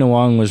 When Mina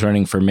Wong was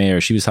running for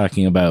mayor, she was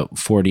talking about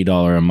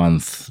 $40 a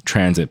month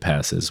transit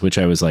passes, which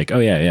I was like, oh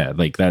yeah,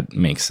 like that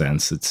makes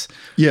sense. It's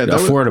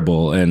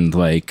affordable and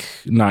like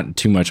not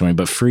too much money,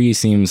 but free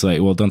seems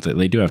like, well, don't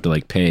they do have to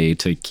like pay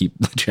to keep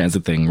the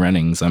transit thing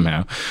running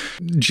somehow.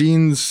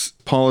 Jean's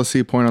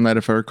policy point on that,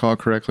 if I recall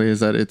correctly, is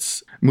that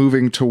it's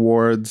moving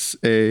towards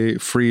a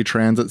free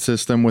transit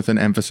system with an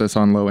emphasis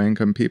on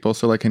low-income people.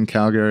 So like in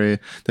Calgary,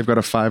 they've got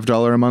a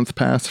 $5 a month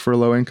pass for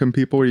low-income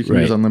people where you can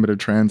use unlimited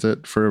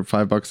transit for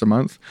 $5 a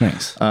month.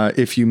 Nice.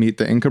 If you meet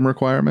the income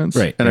requirements.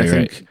 Right. And I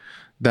think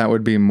that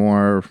would be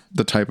more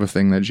the type of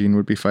thing that Jean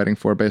would be fighting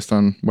for based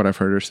on what I've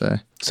heard her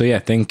say. So yeah,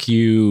 thank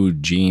you,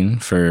 Jean,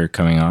 for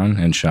coming on,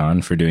 and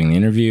Sean for doing the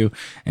interview,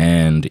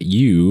 and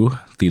you,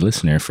 the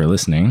listener, for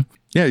listening.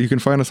 Yeah, you can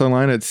find us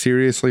online at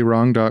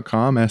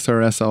seriouslywrong.com,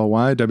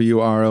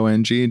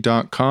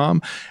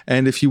 SRSLYWRONG.com.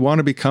 And if you want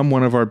to become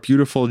one of our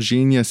beautiful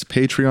genius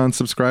Patreon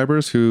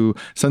subscribers who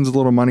sends a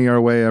little money our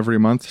way every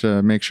month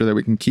to make sure that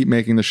we can keep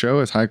making the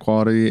show as high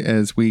quality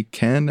as we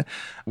can,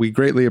 we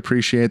greatly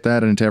appreciate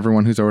that. And to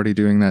everyone who's already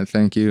doing that,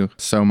 thank you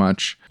so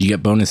much. You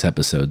get bonus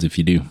episodes if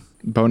you do.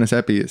 Bonus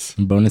eppies.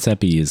 Bonus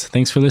eppies.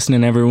 Thanks for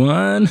listening,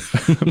 everyone.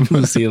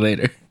 We'll see you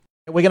later.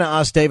 We're going to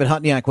ask David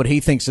Hutniak what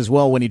he thinks as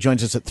well when he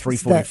joins us at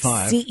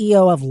 3:45. The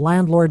CEO of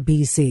Landlord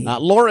BC.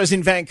 Laura's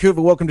in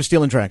Vancouver. Welcome to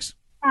Steel and Tracks.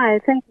 Hi,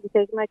 thank you for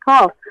taking my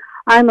call.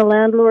 I'm a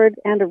landlord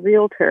and a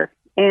realtor,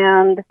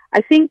 and I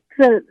think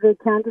the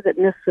candidate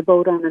missed the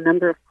boat on a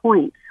number of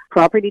points.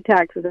 Property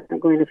taxes aren't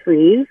going to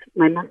freeze.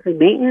 My monthly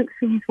maintenance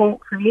fees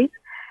won't freeze.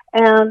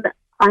 And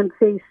I'm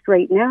faced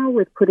right now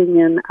with putting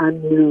in a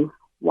new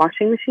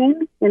washing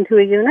machine into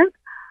a unit.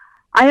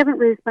 I haven't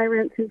raised my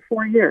rent in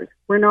 4 years.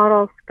 We're not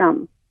all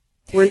scum.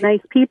 We're nice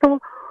people,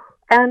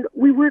 and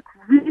we work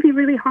really,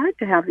 really hard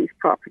to have these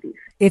properties.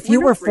 If you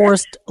were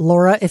forced,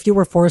 Laura, if you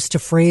were forced to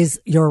freeze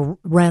your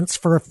rents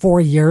for 4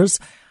 years,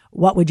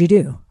 what would you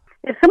do?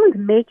 If someone's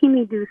making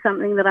me do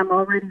something that I'm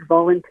already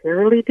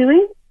voluntarily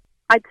doing,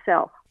 I'd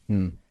sell.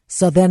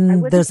 So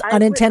then there's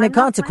unintended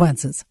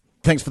consequences.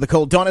 Thanks for the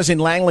call. Donna's in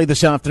Langley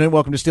this afternoon.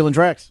 Welcome to Steel and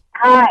Tracks.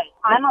 Hi,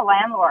 I'm a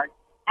landlord,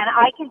 and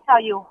I can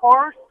tell you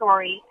horror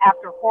story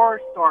after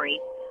horror story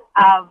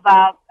of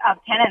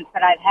tenants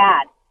that I've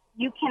had.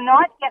 You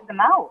cannot get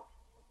them out.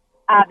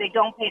 They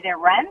don't pay their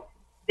rent.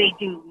 They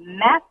do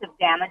massive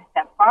damage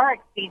that far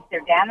exceeds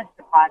their damage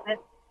deposit.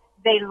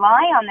 They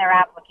lie on their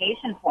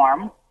application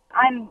form.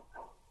 I'm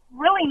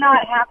really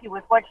not happy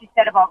with what you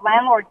said about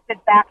landlords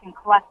sit back and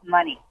collect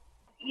money.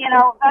 You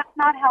know, that's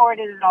not how it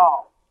is at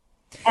all.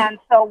 And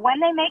so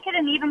when they make it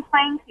an even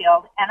playing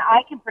field and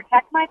I can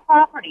protect my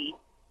property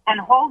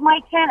and hold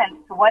my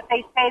tenants to what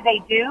they say they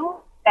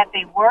do, that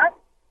they work,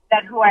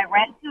 that who I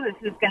rent to is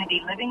who's going to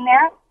be living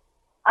there,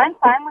 I'm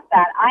fine with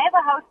that. I have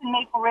a house in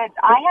Maple Ridge.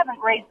 I haven't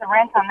raised the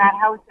rent on that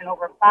house in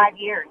over 5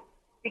 years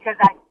because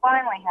I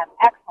finally have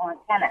excellent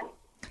tenants.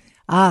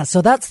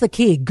 So that's the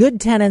key. Good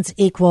tenants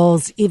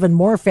equals even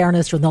more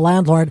fairness from the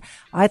landlord.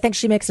 I think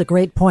she makes a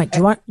great point. Do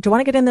you want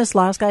to get in this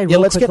last guy? Yeah,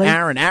 let's quickly? get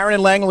Aaron. Aaron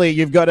in Langley,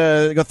 you've got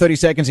 30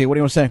 seconds here. What do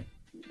you want to say?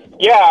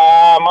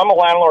 Yeah, I'm a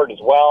landlord as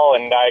well,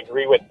 and I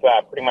agree with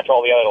pretty much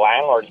all the other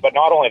landlords. But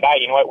not only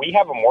that, you know what? We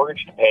have a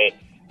mortgage to pay.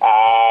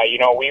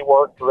 We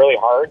worked really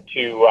hard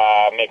to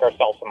make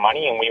ourselves some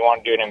money, and we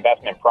want to do an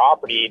investment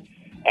property.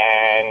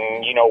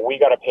 And, you know, we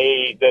got to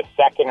pay the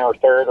second or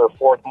third or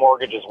fourth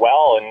mortgage as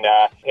well and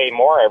pay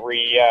more every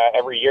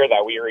year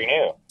that we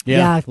renew.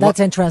 Yeah, that's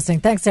interesting.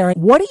 Thanks, Aaron.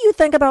 What do you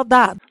think about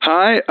that?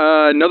 Hi,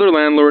 another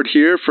landlord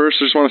here. First,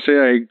 I just want to say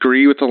I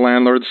agree with the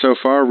landlord so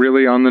far,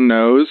 really on the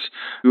nose.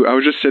 I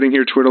was just sitting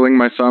here twiddling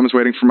my thumbs,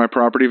 waiting for my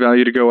property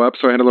value to go up,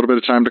 so I had a little bit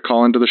of time to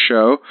call into the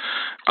show.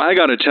 I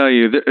got to tell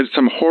you, there's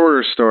some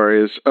horror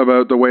stories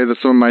about the way that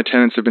some of my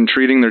tenants have been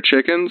treating their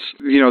chickens.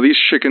 You know, these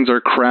chickens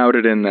are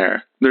crowded in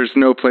there. There's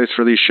no place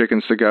for these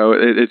chickens to go.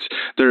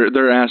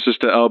 They're asses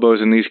to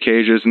elbows in these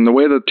cages, and the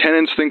way the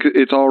tenants think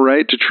it's all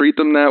right to treat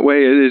them that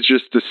way, it is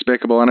just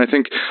despicable. And I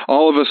think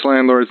all of us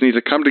landlords need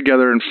to come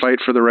together and fight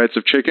for the rights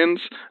of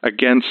chickens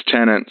against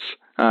tenants.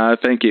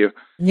 Thank you.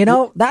 You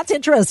know, that's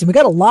interesting. We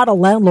got a lot of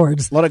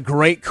landlords. A lot of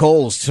great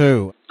calls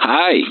too.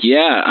 Hi,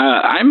 yeah,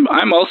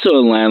 I'm also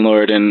a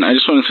landlord, and I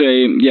just want to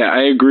say, yeah,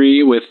 I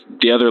agree with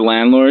the other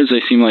landlords.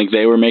 They seem like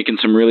they were making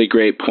some really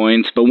great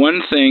points, but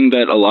one thing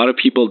that a lot of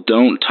people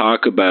don't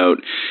talk about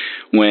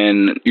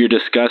when you're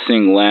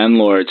discussing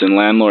landlords and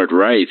landlord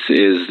rights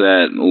is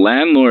that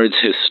landlords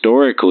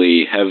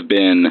historically have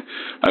been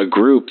a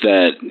group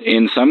that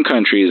in some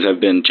countries have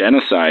been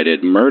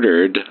genocided,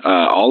 murdered,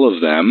 all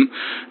of them.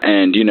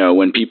 And, you know,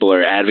 when people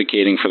are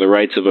advocating for the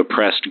rights of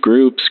oppressed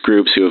groups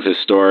who have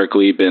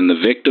historically been the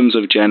victims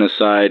of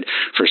genocide,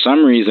 for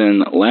some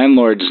reason,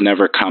 landlords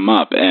never come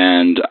up.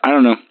 And I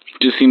don't know.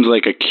 Just seems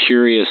like a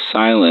curious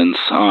silence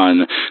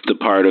on the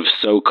part of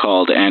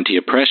so-called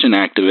anti-oppression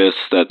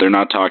activists that they're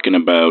not talking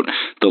about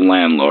the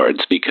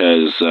landlords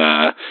because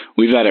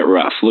we've had it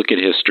rough. Look at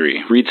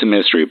history. Read some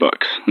history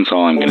books. That's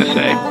all I'm going to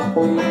say.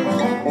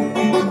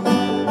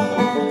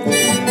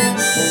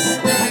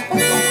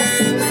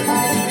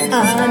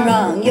 I'm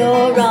wrong,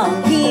 you're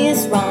wrong,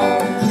 he's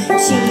wrong.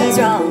 She's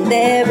wrong,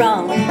 they're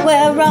wrong,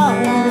 we're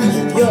wrong.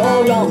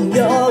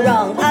 You're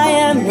wrong, I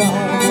am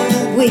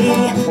wrong. We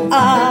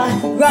are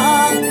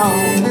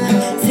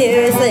wrong.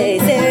 Seriously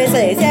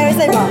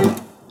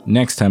wrong.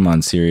 Next time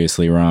on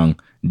Seriously Wrong,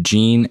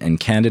 Jean and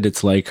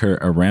candidates like her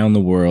around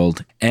the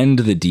world end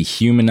the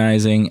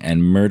dehumanizing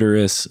and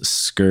murderous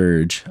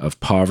scourge of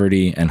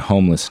poverty and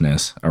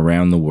homelessness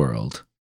around the world.